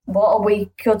a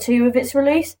week or two of its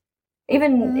release.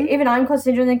 Even I'm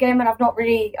considering the game, and I've not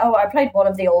really. Oh, I played one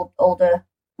of the older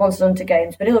Monster Hunter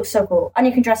games, but it looks so cool. And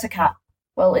you can dress a cat.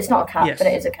 Well, it's not a cat, but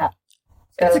it is a cat.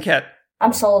 So it's a cat.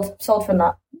 I'm sold from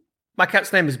that. My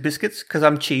cat's name is Biscuits because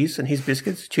I'm cheese and he's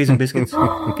biscuits. Cheese and biscuits.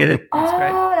 You get it? That's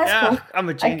great. That's cool. I'm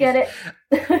a genius. I get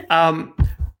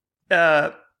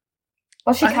it.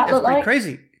 What's your cat look like?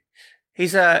 Crazy.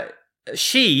 He's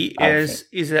she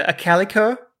is a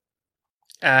calico,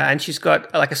 and she's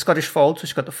got like a Scottish fold, so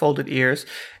she's got the folded ears.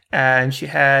 And she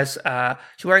has,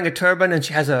 she's wearing a turban and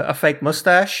she has a fake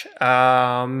mustache.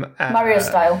 Mario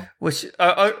style. Which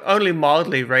only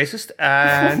mildly racist.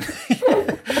 And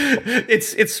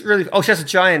it's really, she has a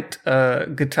giant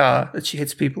guitar that she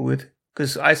hits people with.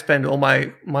 Because I spend all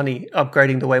my money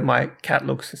upgrading the way my cat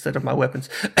looks instead of my weapons.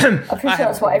 I'm pretty sure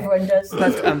that's what everyone does.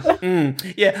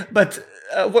 But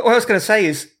what I was going to say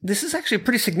is this is actually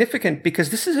pretty significant because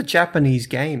this is a Japanese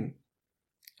game.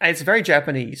 It's very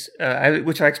Japanese,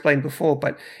 which I explained before,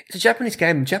 but it's a Japanese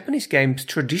game. Japanese games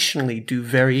traditionally do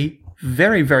very,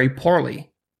 very, very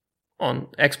poorly on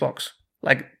Xbox.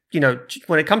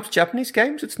 When it comes to Japanese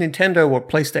games, it's Nintendo or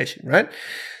PlayStation, right?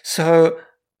 So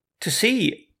to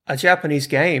see a Japanese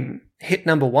game hit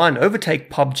number 1,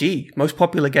 overtake PUBG, most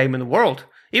popular game in the world,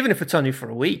 even if it's only for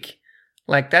a week,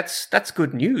 that's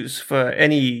good news for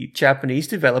any Japanese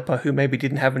developer who maybe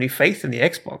didn't have any faith in the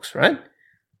Xbox, right?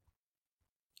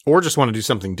 Or just want to do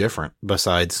something different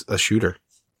besides a shooter.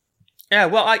 Yeah,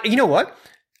 well, you know what?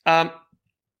 I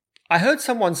heard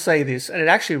someone say this, and it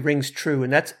actually rings true,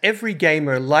 and that's every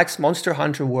gamer likes Monster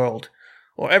Hunter World.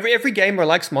 Or every gamer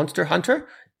likes Monster Hunter,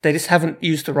 they just haven't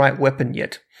used the right weapon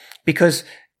yet. Because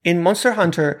in Monster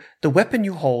Hunter, the weapon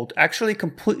you hold actually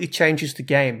completely changes the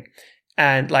game.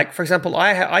 And for example,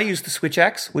 I use the switch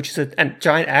axe, which is a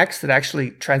giant axe that actually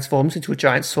transforms into a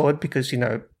giant sword because,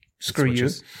 screw you.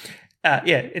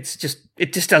 It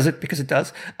just does it because it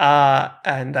does.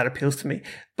 And that appeals to me.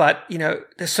 But,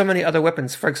 there's so many other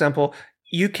weapons. For example,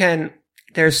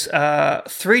 there's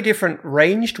 3 different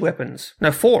ranged weapons.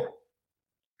 No, 4.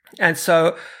 And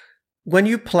so when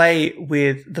you play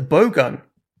with the bowgun,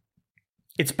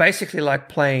 it's basically like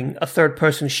playing a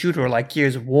third-person shooter like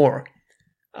Gears of War.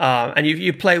 And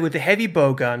you play with the heavy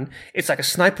bowgun, it's like a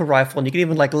sniper rifle, and you can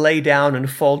even lay down and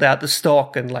fold out the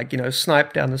stock and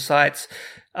snipe down the sights.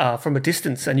 From a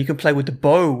distance, and you can play with the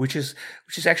bow, which is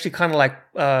actually kind of like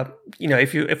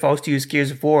if I was to use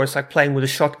Gears of War, it's like playing with a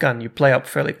shotgun. You play up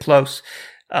fairly close.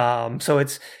 So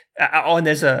it's and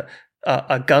there's a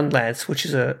gun lance, which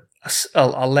is a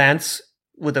lance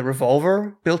with a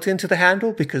revolver built into the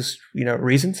handle because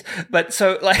reasons. But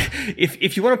so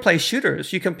if you want to play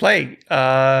shooters, you can play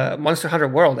Monster Hunter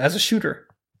World as a shooter.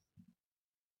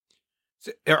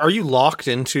 Are you locked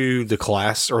into the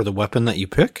class or the weapon that you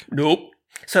pick? Nope.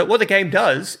 So what the game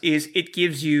does is it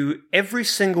gives you every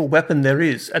single weapon there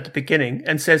is at the beginning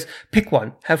and says, pick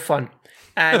one, have fun.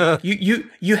 And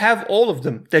you have all of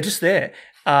them. They're just there.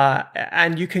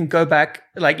 And you can go back,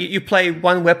 you play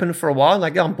one weapon for a while,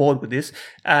 I'm bored with this,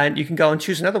 and you can go and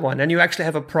choose another one. And you actually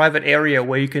have a private area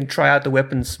where you can try out the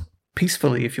weapons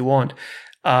peacefully if you want.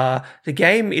 The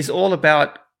game is all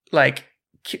about,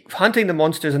 hunting the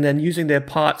monsters and then using their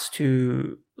parts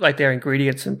to like their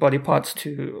ingredients and body parts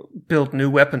to build new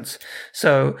weapons.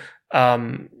 So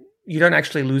you don't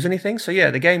actually lose anything. So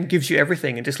yeah, the game gives you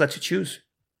everything and just lets you choose.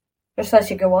 Just lets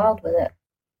you go wild with it.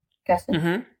 Guessing.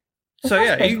 Mm-hmm. So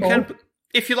yeah, you can.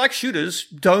 If you like shooters,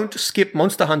 don't skip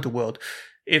Monster Hunter World.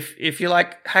 If you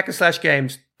like hack and slash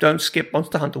games, don't skip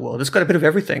Monster Hunter World. It's got a bit of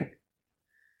everything.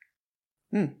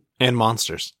 And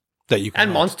monsters that you can and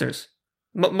hunt. Monsters,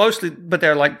 mostly, but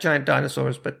they're like giant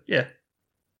dinosaurs. But yeah,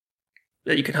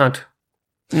 that you can hunt.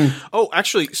 Oh,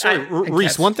 actually, sorry, And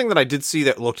Rhys. cats. One thing that I did see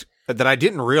that I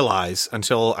didn't realize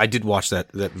until I did watch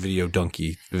that video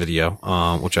donkey video,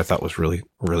 which I thought was really,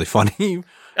 really funny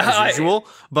as usual.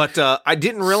 But I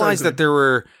didn't realize that there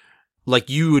were, like,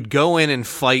 you would go in and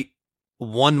fight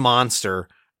one monster,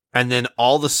 and then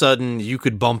all of a sudden you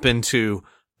could bump into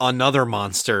another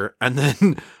monster, and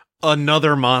then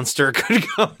another monster could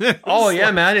come in. Oh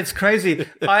yeah, man, it's crazy.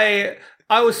 I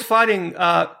was fighting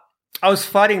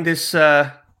this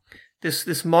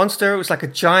this monster. It was like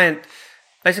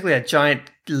basically a giant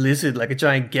lizard, like a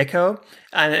giant gecko,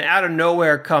 and then out of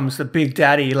nowhere comes the big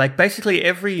daddy. Like basically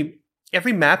every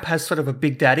map has sort of a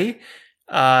big daddy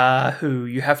who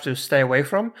you have to stay away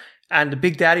from, and the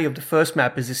big daddy of the first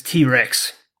map is this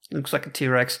T-Rex. Looks like a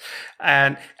T-Rex.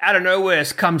 And out of nowhere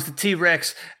comes the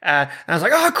T-Rex. And I was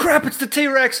like, oh crap, it's the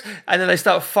T-Rex. And then they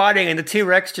start fighting, and the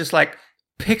T-Rex just like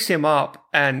picks him up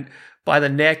and by the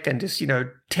neck and just,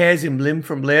 tears him limb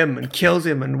from limb and kills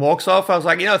him and walks off. I was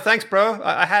like, thanks, bro.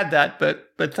 I had that,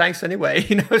 but thanks anyway.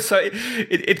 So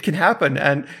it can happen.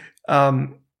 And,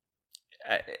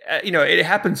 it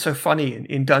happens so funny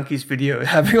in Donkey's video,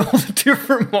 having all the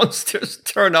different monsters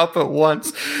turn up at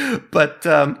once. But,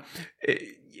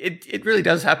 it really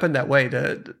does happen that way.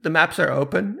 The maps are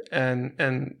open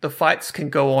and the fights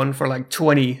can go on for like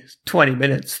 20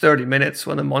 minutes, 30 minutes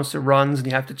when the monster runs and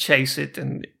you have to chase it,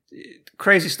 and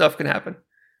crazy stuff can happen.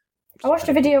 I watched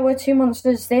a video where two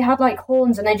monsters, they had like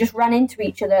horns and they just ran into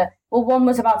each other. Well, one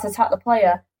was about to attack the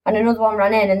player and another one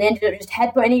ran in, and they ended up just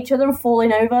headbutting each other and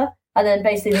falling over, and then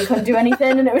basically they couldn't do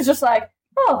anything, and it was just like,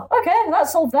 oh, okay, that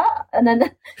solved that. And then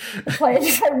the player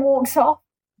just like walks off.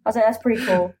 I was like, that's pretty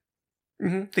cool.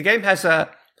 Mm-hmm. The game has a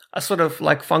sort of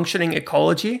like functioning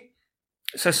ecology.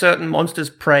 So certain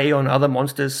monsters prey on other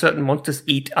monsters. Certain monsters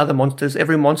eat other monsters.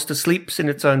 Every monster sleeps in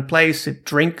its own place. It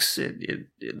drinks.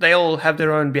 They all have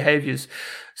their own behaviors.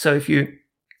 So if you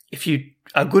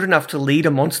are good enough to lead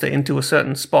a monster into a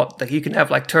certain spot, that you can have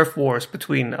like turf wars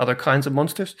between other kinds of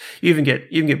monsters. You even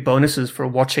get bonuses for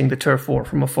watching the turf war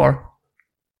from afar.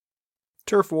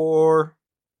 Turf war.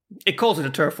 It calls it a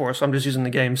turf war, so I'm just using the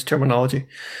game's terminology.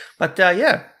 But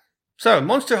yeah, so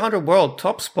Monster Hunter World,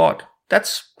 top spot.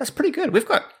 That's pretty good.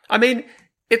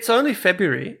 It's only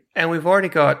February, and we've already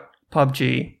got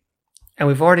PUBG, and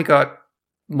we've already got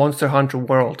Monster Hunter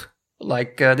World.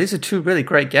 Like, these are two really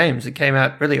great games that came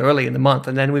out really early in the month.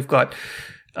 And then we've got,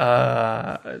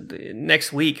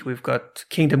 next week, we've got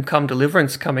Kingdom Come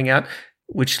Deliverance coming out,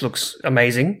 which looks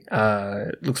amazing.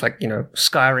 It looks like,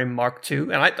 Skyrim Mark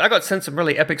II. And I got sent some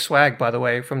really epic swag, by the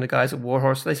way, from the guys at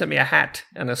Warhorse. They sent me a hat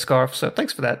and a scarf. So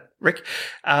thanks for that, Rick.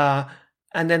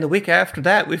 And then the week after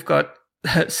that, we've got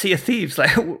Sea of Thieves.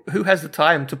 Like, who has the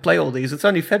time to play all these? It's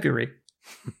only February.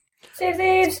 Sea of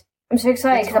Thieves! I'm so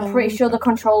excited because I'm pretty sure the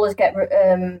controllers get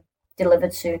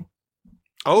delivered soon.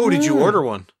 Oh, did you order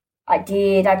one? I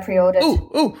did. I pre-ordered.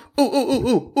 Ooh.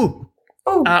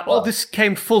 All this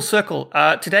came full circle.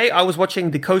 Today, I was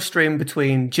watching the co-stream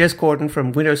between Jez Corden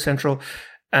from Windows Central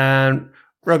and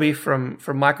Robbie from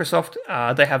Microsoft.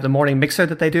 They have the morning mixer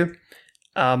that they do.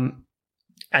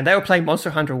 And they were playing Monster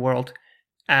Hunter World.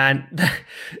 And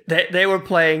they were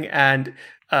playing, and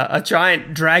a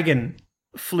giant dragon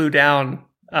flew down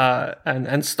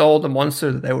and stole the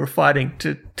monster that they were fighting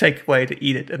to take away to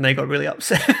eat it. And they got really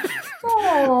upset.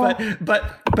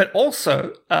 But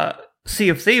also... Sea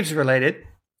of Thieves related,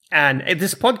 and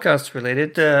this podcast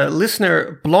related,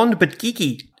 listener Blonde But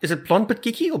Geeky. Is it Blonde But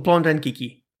Geeky or Blonde and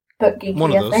Geeky? But Geeky,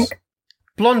 one of those. I think.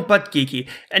 Blonde But Geeky.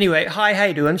 Anyway, hi, how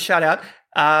you doing? Shout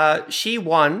out. She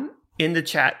won in the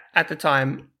chat at the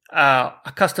time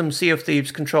a custom Sea of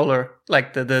Thieves controller,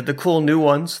 like the cool new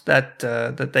ones that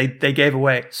they gave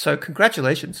away. So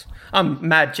congratulations. I'm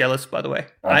mad jealous, by the way.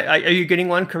 Are you getting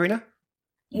one, Carina?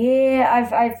 Yeah,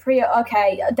 I've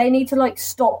okay, they need to like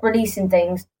stop releasing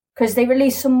things because they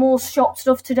released some more shop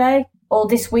stuff today or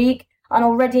this week, and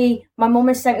already my mum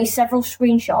has sent me several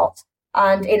screenshots,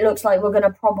 and it looks like we're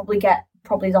gonna probably get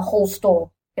the whole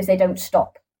store if they don't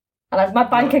stop. And my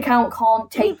bank account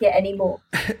can't take it anymore.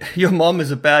 Your mom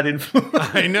is a bad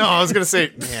influence. I know. I was gonna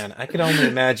say, man, I could only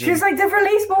imagine. She was like, they've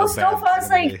released more stuff. I was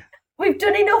like, we've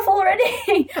done enough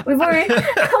already. We've already.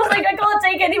 I was like, I can't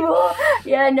take any more.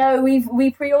 Yeah, no,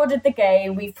 we pre-ordered the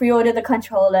game. We've pre-ordered the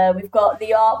controller. We've got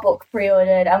the art book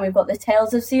pre-ordered, and we've got the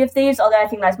Tales of Sea of Thieves. Although I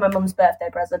think that's my mum's birthday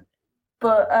present.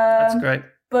 But That's great.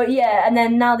 But yeah, and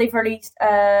then now they've released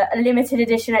a limited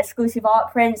edition exclusive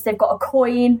art prints. They've got a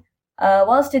coin. What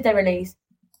else did they release?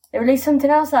 They released something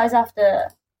else that was after.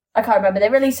 I can't remember. They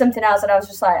released something else, and I was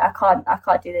just like, I can't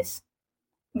do this.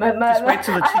 Just wait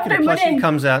till the chicken plushie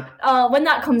comes out. Oh, when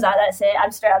that comes out, that's it.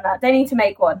 I'm straight on that. They need to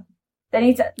make one. They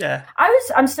need to. Yeah.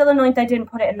 I'm still annoyed they didn't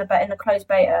put it in the closed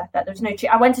beta. That there was no.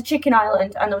 I went to Chicken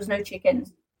Island and there was no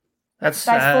chickens. That's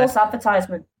false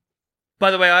advertisement.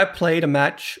 By the way, I played a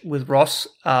match with Ross,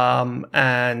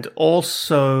 and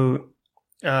also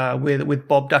with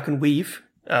Bob Duck and Weave.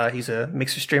 He's a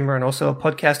mixer streamer and also a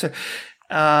podcaster,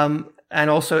 and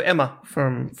also Emma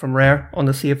from Rare on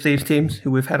the Sea of Thieves teams, who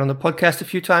we've had on the podcast a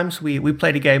few times. We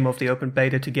played a game of the open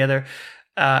beta together,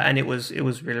 and it was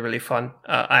really, really fun.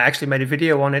 I actually made a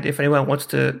video on it. If anyone wants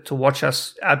to watch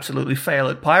us absolutely fail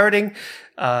at pirating,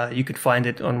 you could find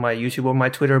it on my YouTube or my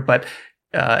Twitter. But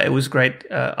it was great.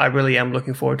 I really am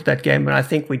looking forward to that game, and I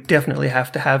think we definitely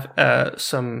have to have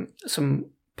some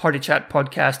Party Chat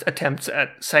podcast attempts at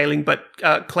sailing. But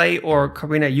Clay or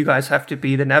Carina, you guys have to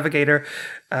be the navigator.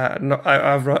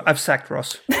 I've sacked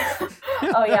Ross.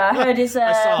 Oh yeah, I heard his.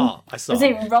 I saw. Was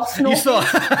it Ross North? You saw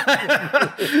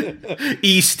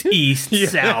east,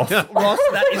 south. Ross,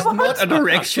 that is not a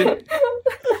direction.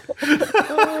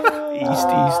 East,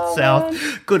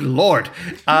 south. Good Lord.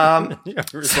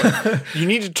 You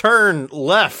need to turn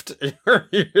left.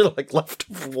 You're like, left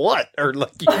of what? Or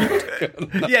like, you need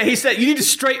to... Yeah, he said, you need to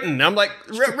straighten. I'm like,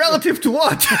 relative to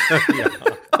what?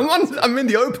 I'm in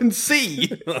the open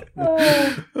sea.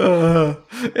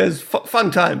 It's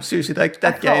fun time. Seriously,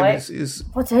 that game is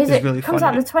what day is it? Really it comes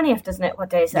fun. out the 20th, doesn't it? What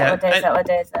day is it? Yeah, what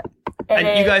day is it?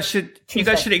 And you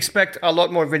guys should expect a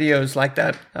lot more videos like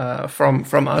that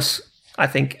from us. I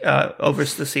think over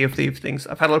the Sea of Thieves things.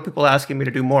 I've had a lot of people asking me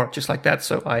to do more just like that,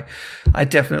 so I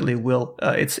definitely will.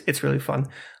 It's really fun.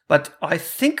 But I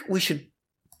think we should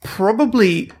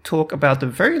probably talk about the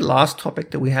very last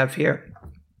topic that we have here,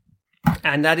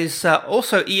 and that is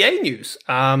also EA news.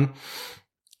 And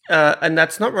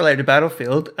that's not related to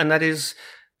Battlefield, and that is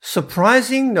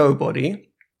surprising nobody,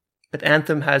 but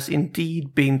Anthem has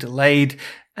indeed been delayed,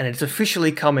 and it's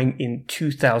officially coming in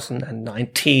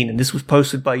 2019. And this was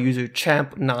posted by user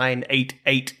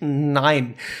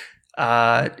Champ9889.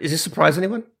 Is this surprise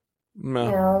anyone?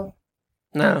 No.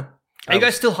 Are you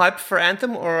guys still hyped for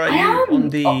Anthem, or are you on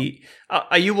the?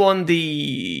 Are you on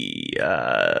the?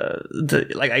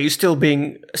 Are you still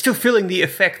feeling the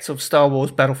effects of Star Wars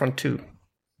Battlefront 2?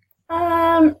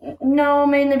 No,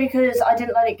 mainly because I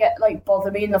didn't let it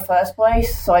bother me in the first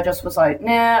place, so I just was like,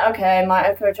 nah, okay,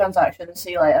 microtransaction,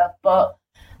 see you later. But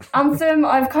Anthem,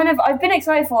 I've been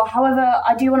excited for. However,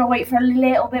 I do want to wait for a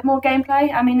little bit more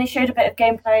gameplay. I mean, they showed a bit of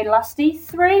gameplay last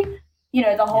E3. You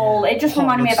know, the whole. It just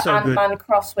reminded me of Ant-Man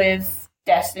cross with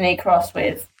Destiny cross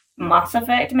with Mass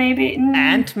Effect, maybe.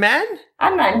 Ant-Man?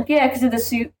 Ant-Man, yeah, because of the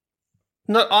suit.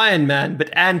 Not Iron Man,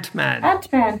 but Ant-Man.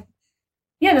 Ant-Man.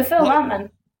 Yeah, the film Ant-Man.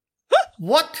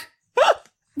 What?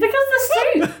 Because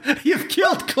the suit. You've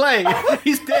killed Clay.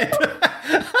 He's dead.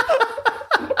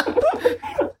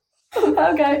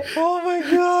 Okay. Oh my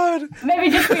god. Maybe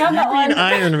just me on that one.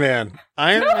 Iron Man.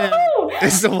 Iron Man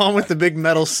is the one with the big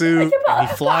metal suit. And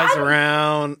he flies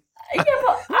around. Yeah,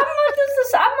 but Ant-Man does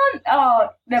this. Ant-Man. Oh,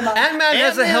 never mind. Ant-Man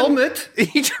has a helmet.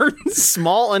 He turns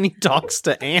small and he talks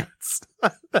to ants.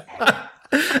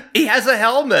 He has a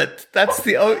helmet.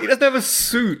 He doesn't have a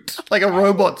suit, like a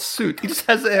robot suit. He just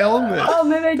has a helmet. Oh,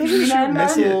 maybe I just mean Ant-Man.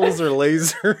 Missiles or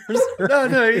lasers.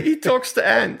 No, he talks to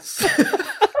ants.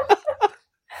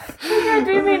 Maybe I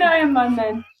do mean Iron Man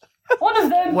then. One of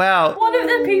them. Wow. One of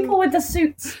the people with the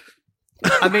suits.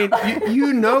 I mean,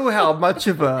 you know how much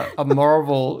of a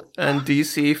Marvel and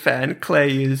DC fan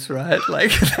Clay is, right? Like,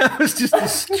 that was just a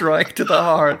strike to the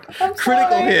heart.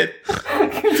 Critical hit.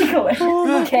 Critical hit.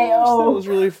 That KO. was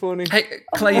really funny. Hey,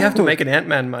 Clay, you have to make an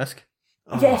Ant-Man mask.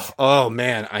 Yes. Oh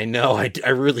man, I know. I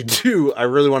really do. I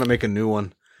really want to make a new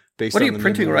one. What are you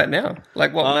printing right now?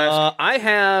 Like what mask? I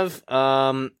have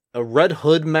a Red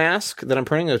Hood mask that I'm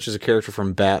printing, which is a character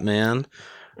from Batman.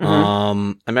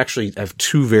 I have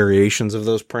two variations of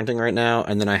those printing right now,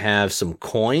 and then I have some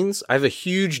coins. I have a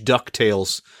huge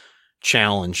DuckTales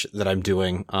challenge that I'm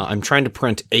doing. I'm trying to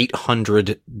print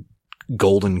 800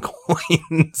 golden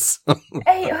coins.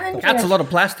 800. That's a lot of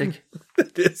plastic.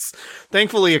 It is.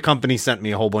 Thankfully, a company sent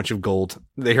me a whole bunch of gold.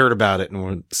 They heard about it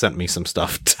and sent me some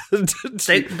stuff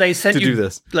They sent you do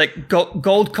this. like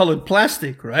gold-colored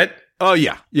plastic, right? Oh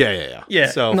yeah.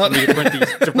 So not, for me to print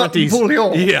these, not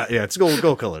bullion. yeah, it's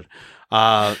gold colored.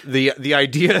 The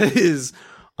idea is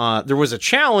there was a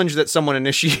challenge that someone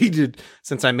initiated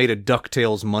since I made a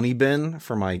DuckTales money bin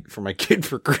for my kid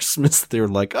for Christmas. They were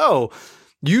like, "Oh,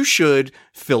 you should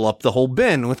fill up the whole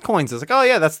bin with coins." I was like, "Oh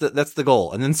yeah, that's the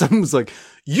goal." And then someone was like,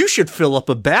 "You should fill up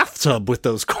a bathtub with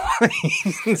those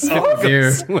coins." Oh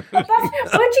dear. Where'd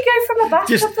you go from a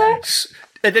bathtub though?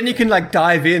 And then you can like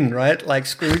dive in, right? Like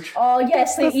Scrooge. Oh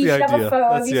yes, so you should have a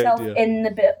photo That's of the yourself idea. in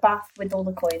the bath with all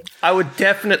the coins. I would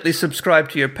definitely subscribe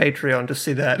to your Patreon to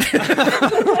see that.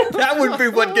 That would be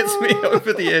what gets me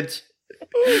over the edge.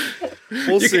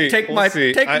 We'll You see. can take We'll my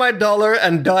see. my dollar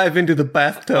and dive into the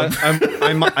bathtub.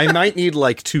 I might need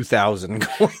like 2,000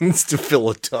 coins to fill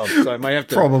a tub, so I might have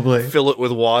to Probably. fill it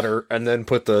with water and then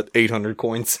put the 800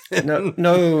 coins in.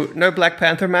 No Black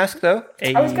Panther mask though.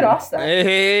 I was going to ask that.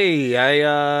 Hey,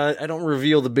 I don't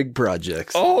reveal the big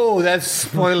projects. Oh, that's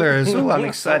spoilers. Oh, I'm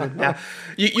excited now.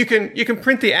 You can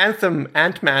print the Anthem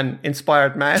Ant-Man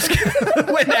inspired mask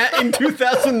in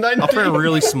 2019. I'll print a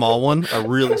really small one.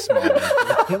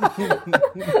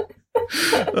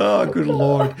 Oh, good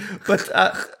lord! But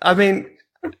I mean,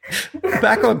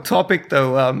 back on topic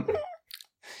though.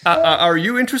 Are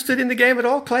you interested in the game at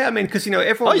all, Clay? I mean, because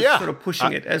everyone's sort of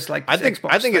pushing it as like this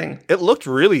Xbox thing. It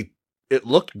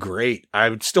looked great.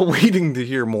 I'm still waiting to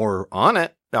hear more on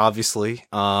it. Obviously,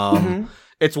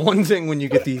 it's one thing when you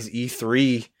get these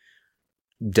E3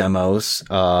 demos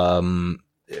or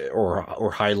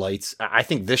highlights. I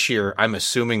think this year, I'm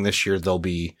assuming this year they'll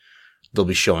be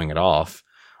showing it off.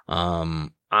 I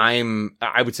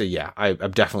would say, yeah,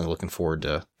 I'm definitely looking forward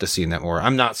to seeing that more.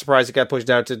 I'm not surprised it got pushed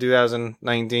out to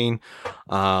 2019.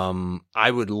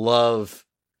 I would love,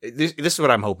 this is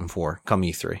what I'm hoping for come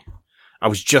E3. I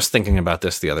was just thinking about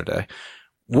this the other day.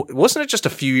 Wasn't it just a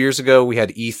few years ago we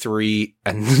had E3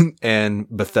 and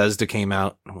Bethesda came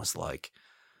out and was like,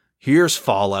 here's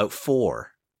Fallout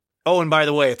 4. Oh, and by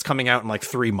the way, it's coming out in like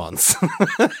 3 months.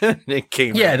 It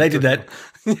came out. They did that.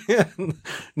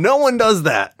 No one does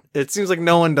that. It seems like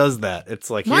no one does that. It's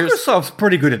like Microsoft's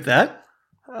pretty good at that.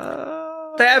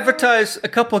 They advertise a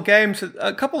couple of games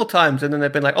a couple of times, and then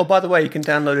they've been like, "Oh, by the way, you can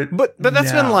download it." But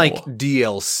that's now. been like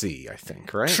DLC, I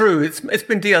think, right? True. It's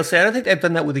been DLC. I don't think they've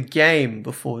done that with a game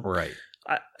before. Right.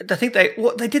 I think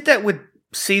they did that with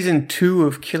season 2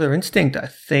 of Killer Instinct. I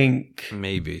think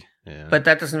Maybe. Yeah. but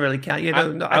that doesn't really count.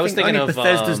 I was thinking only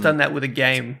Bethesda's done that with a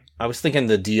game. I was thinking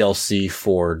the DLC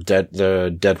for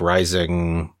Dead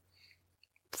Rising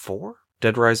 4?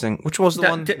 Dead Rising. Which was the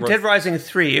one? Dead Rising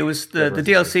 3. It was the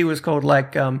DLC was called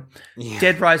like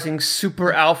Dead Rising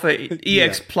Super Alpha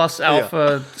EX Plus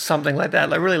Alpha something like that.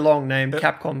 Like really long name.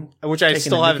 Capcom, which I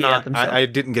still have not. themselves. I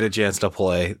didn't get a chance to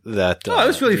play that. Oh, it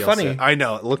was really DLC. funny. I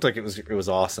know it looked like it was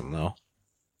awesome though.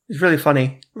 It's really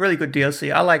funny. Really good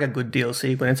DLC. I like a good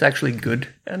DLC when it's actually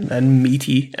good and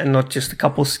meaty and not just a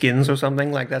couple skins or something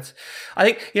like that's. I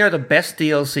think the best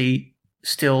DLC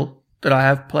still that I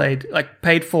have played, like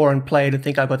paid for and played, I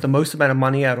think I got the most amount of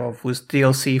money out of was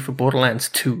DLC for Borderlands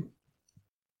 2.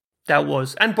 That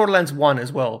was, and Borderlands 1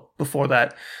 as well, before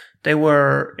that. They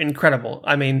were incredible.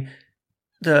 I mean,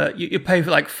 you pay for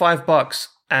like $5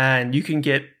 and you can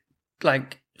get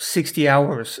like 60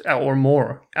 hours or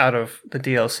more out of the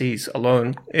DLCs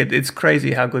alone. It's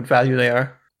crazy how good value they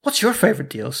are. What's your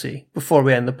favorite DLC before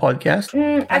we end the podcast?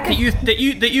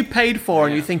 That you paid for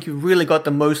and you think you really got the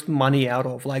most money out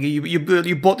of? Like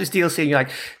you bought this DLC and you're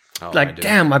like,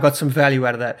 damn, I got some value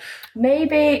out of that.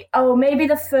 Maybe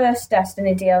the first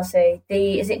Destiny DLC.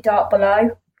 Is it Dark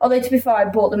Below? Although to be fair, I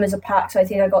bought them as a pack, so I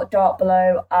think I got Dark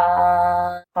Below.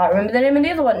 I can't remember the name of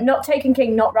the other one. Not Taken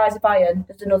King, not Rise of Iron.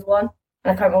 There's another one,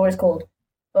 and I can't remember what it's called.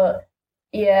 But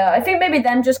yeah, I think maybe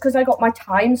then just because I got my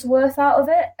time's worth out of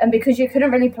it, and because you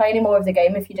couldn't really play any more of the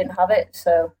game if you didn't have it.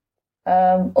 So,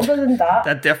 other than that,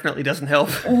 that definitely doesn't help.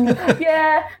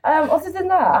 Yeah. Other than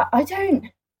that, I don't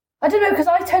know, because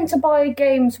I tend to buy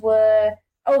games where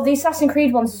the Assassin's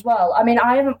Creed ones as well. I mean,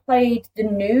 I haven't played the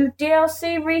new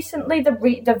DLC recently,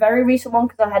 the very recent one,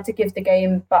 because I had to give the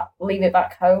game leave it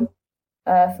back home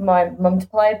for my mum to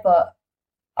play, but.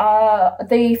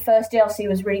 The first DLC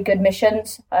was really good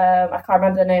missions. I can't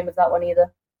remember the name of that one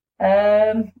either.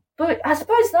 But I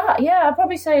suppose I'd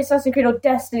probably say Assassin's Creed or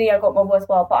Destiny I got more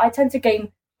worthwhile, but I tend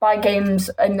to buy games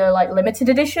in the like limited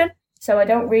edition, so I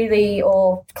don't really,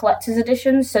 or collector's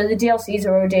editions, so the DLCs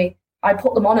are already, I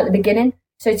put them on at the beginning,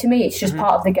 so to me it's just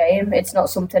part of the game. It's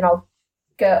not something I'll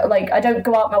go, like, I don't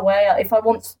go out my way. If I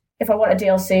want a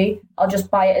DLC, I'll just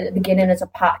buy it at the beginning as a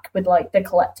pack with like the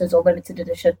collector's or limited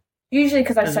edition. Usually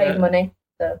because I save money.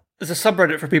 So. There's a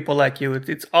subreddit for people like you.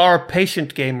 It's our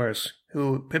patient gamers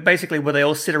who basically where they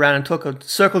all sit around and talk a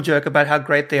circle jerk about how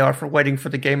great they are for waiting for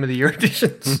the Game of the Year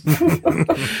editions.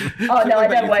 Oh no, I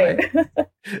don't wait.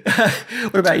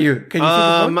 What about you? Can you think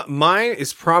of one? Mine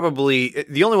is probably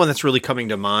the only one that's really coming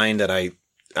to mind that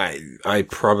I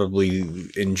probably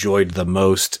enjoyed the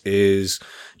most is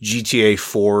GTA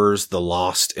 4's The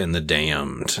Lost and the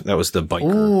Damned. That was the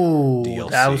biker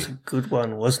DLC. That was a good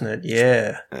one, wasn't it?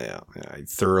 Yeah. Yeah, I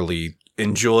thoroughly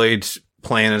enjoyed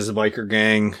playing as a biker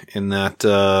gang in that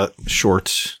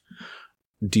short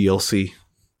DLC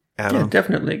add-on. Yeah,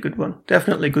 definitely a good one.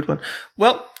 Definitely a good one.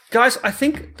 Well, guys, I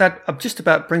think that just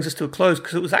about brings us to a close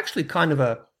because it was actually kind of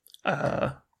a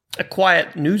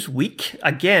quiet news week.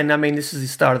 Again, I mean, this is the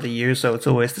start of the year, so it's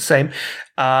always the same.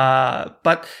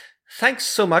 But thanks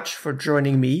so much for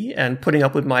joining me and putting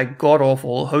up with my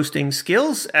god-awful hosting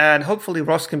skills. And hopefully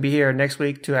Ross can be here next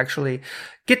week to actually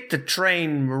get the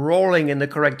train rolling in the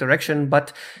correct direction.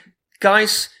 But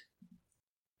guys,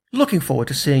 looking forward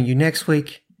to seeing you next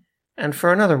week. And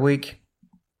for another week,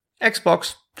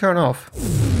 Xbox, turn off.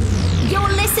 You're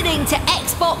listening to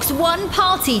Xbox One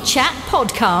Party Chat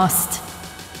Podcast,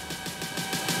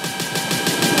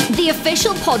 the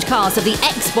official podcast of the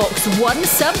Xbox One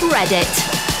subreddit.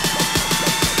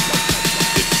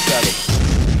 It's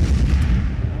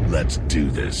settled. Let's do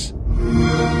this.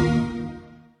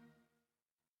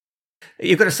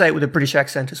 You've got to say it with a British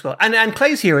accent as well. And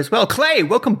Clay's here as well. Clay,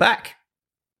 welcome back.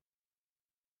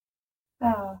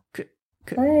 Oh,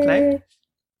 Clay?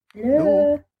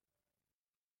 yeah.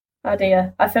 Oh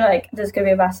dear, I feel like there's going to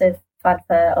be a massive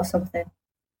fanfare or something.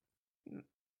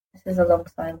 This is a long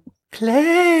silence.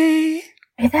 Clay!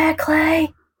 Hey there,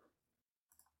 Clay!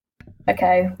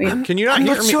 Okay. Can you not I'm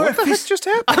hear not me? sure What if the heck he's- just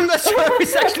happened? I'm not sure if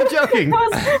he's actually joking.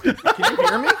 Can you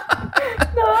hear me?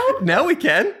 No. Now we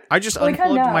can. I just We can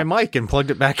unplugged now. my mic and plugged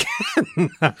it back in.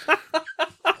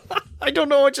 I don't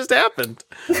know what just happened.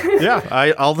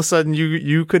 Yeah, all of a sudden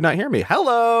you could not hear me.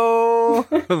 Hello.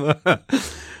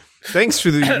 Thanks for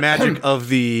the magic of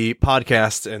the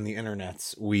podcast and the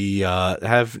internet. We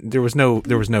there was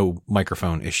no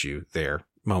microphone issue there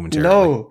momentarily.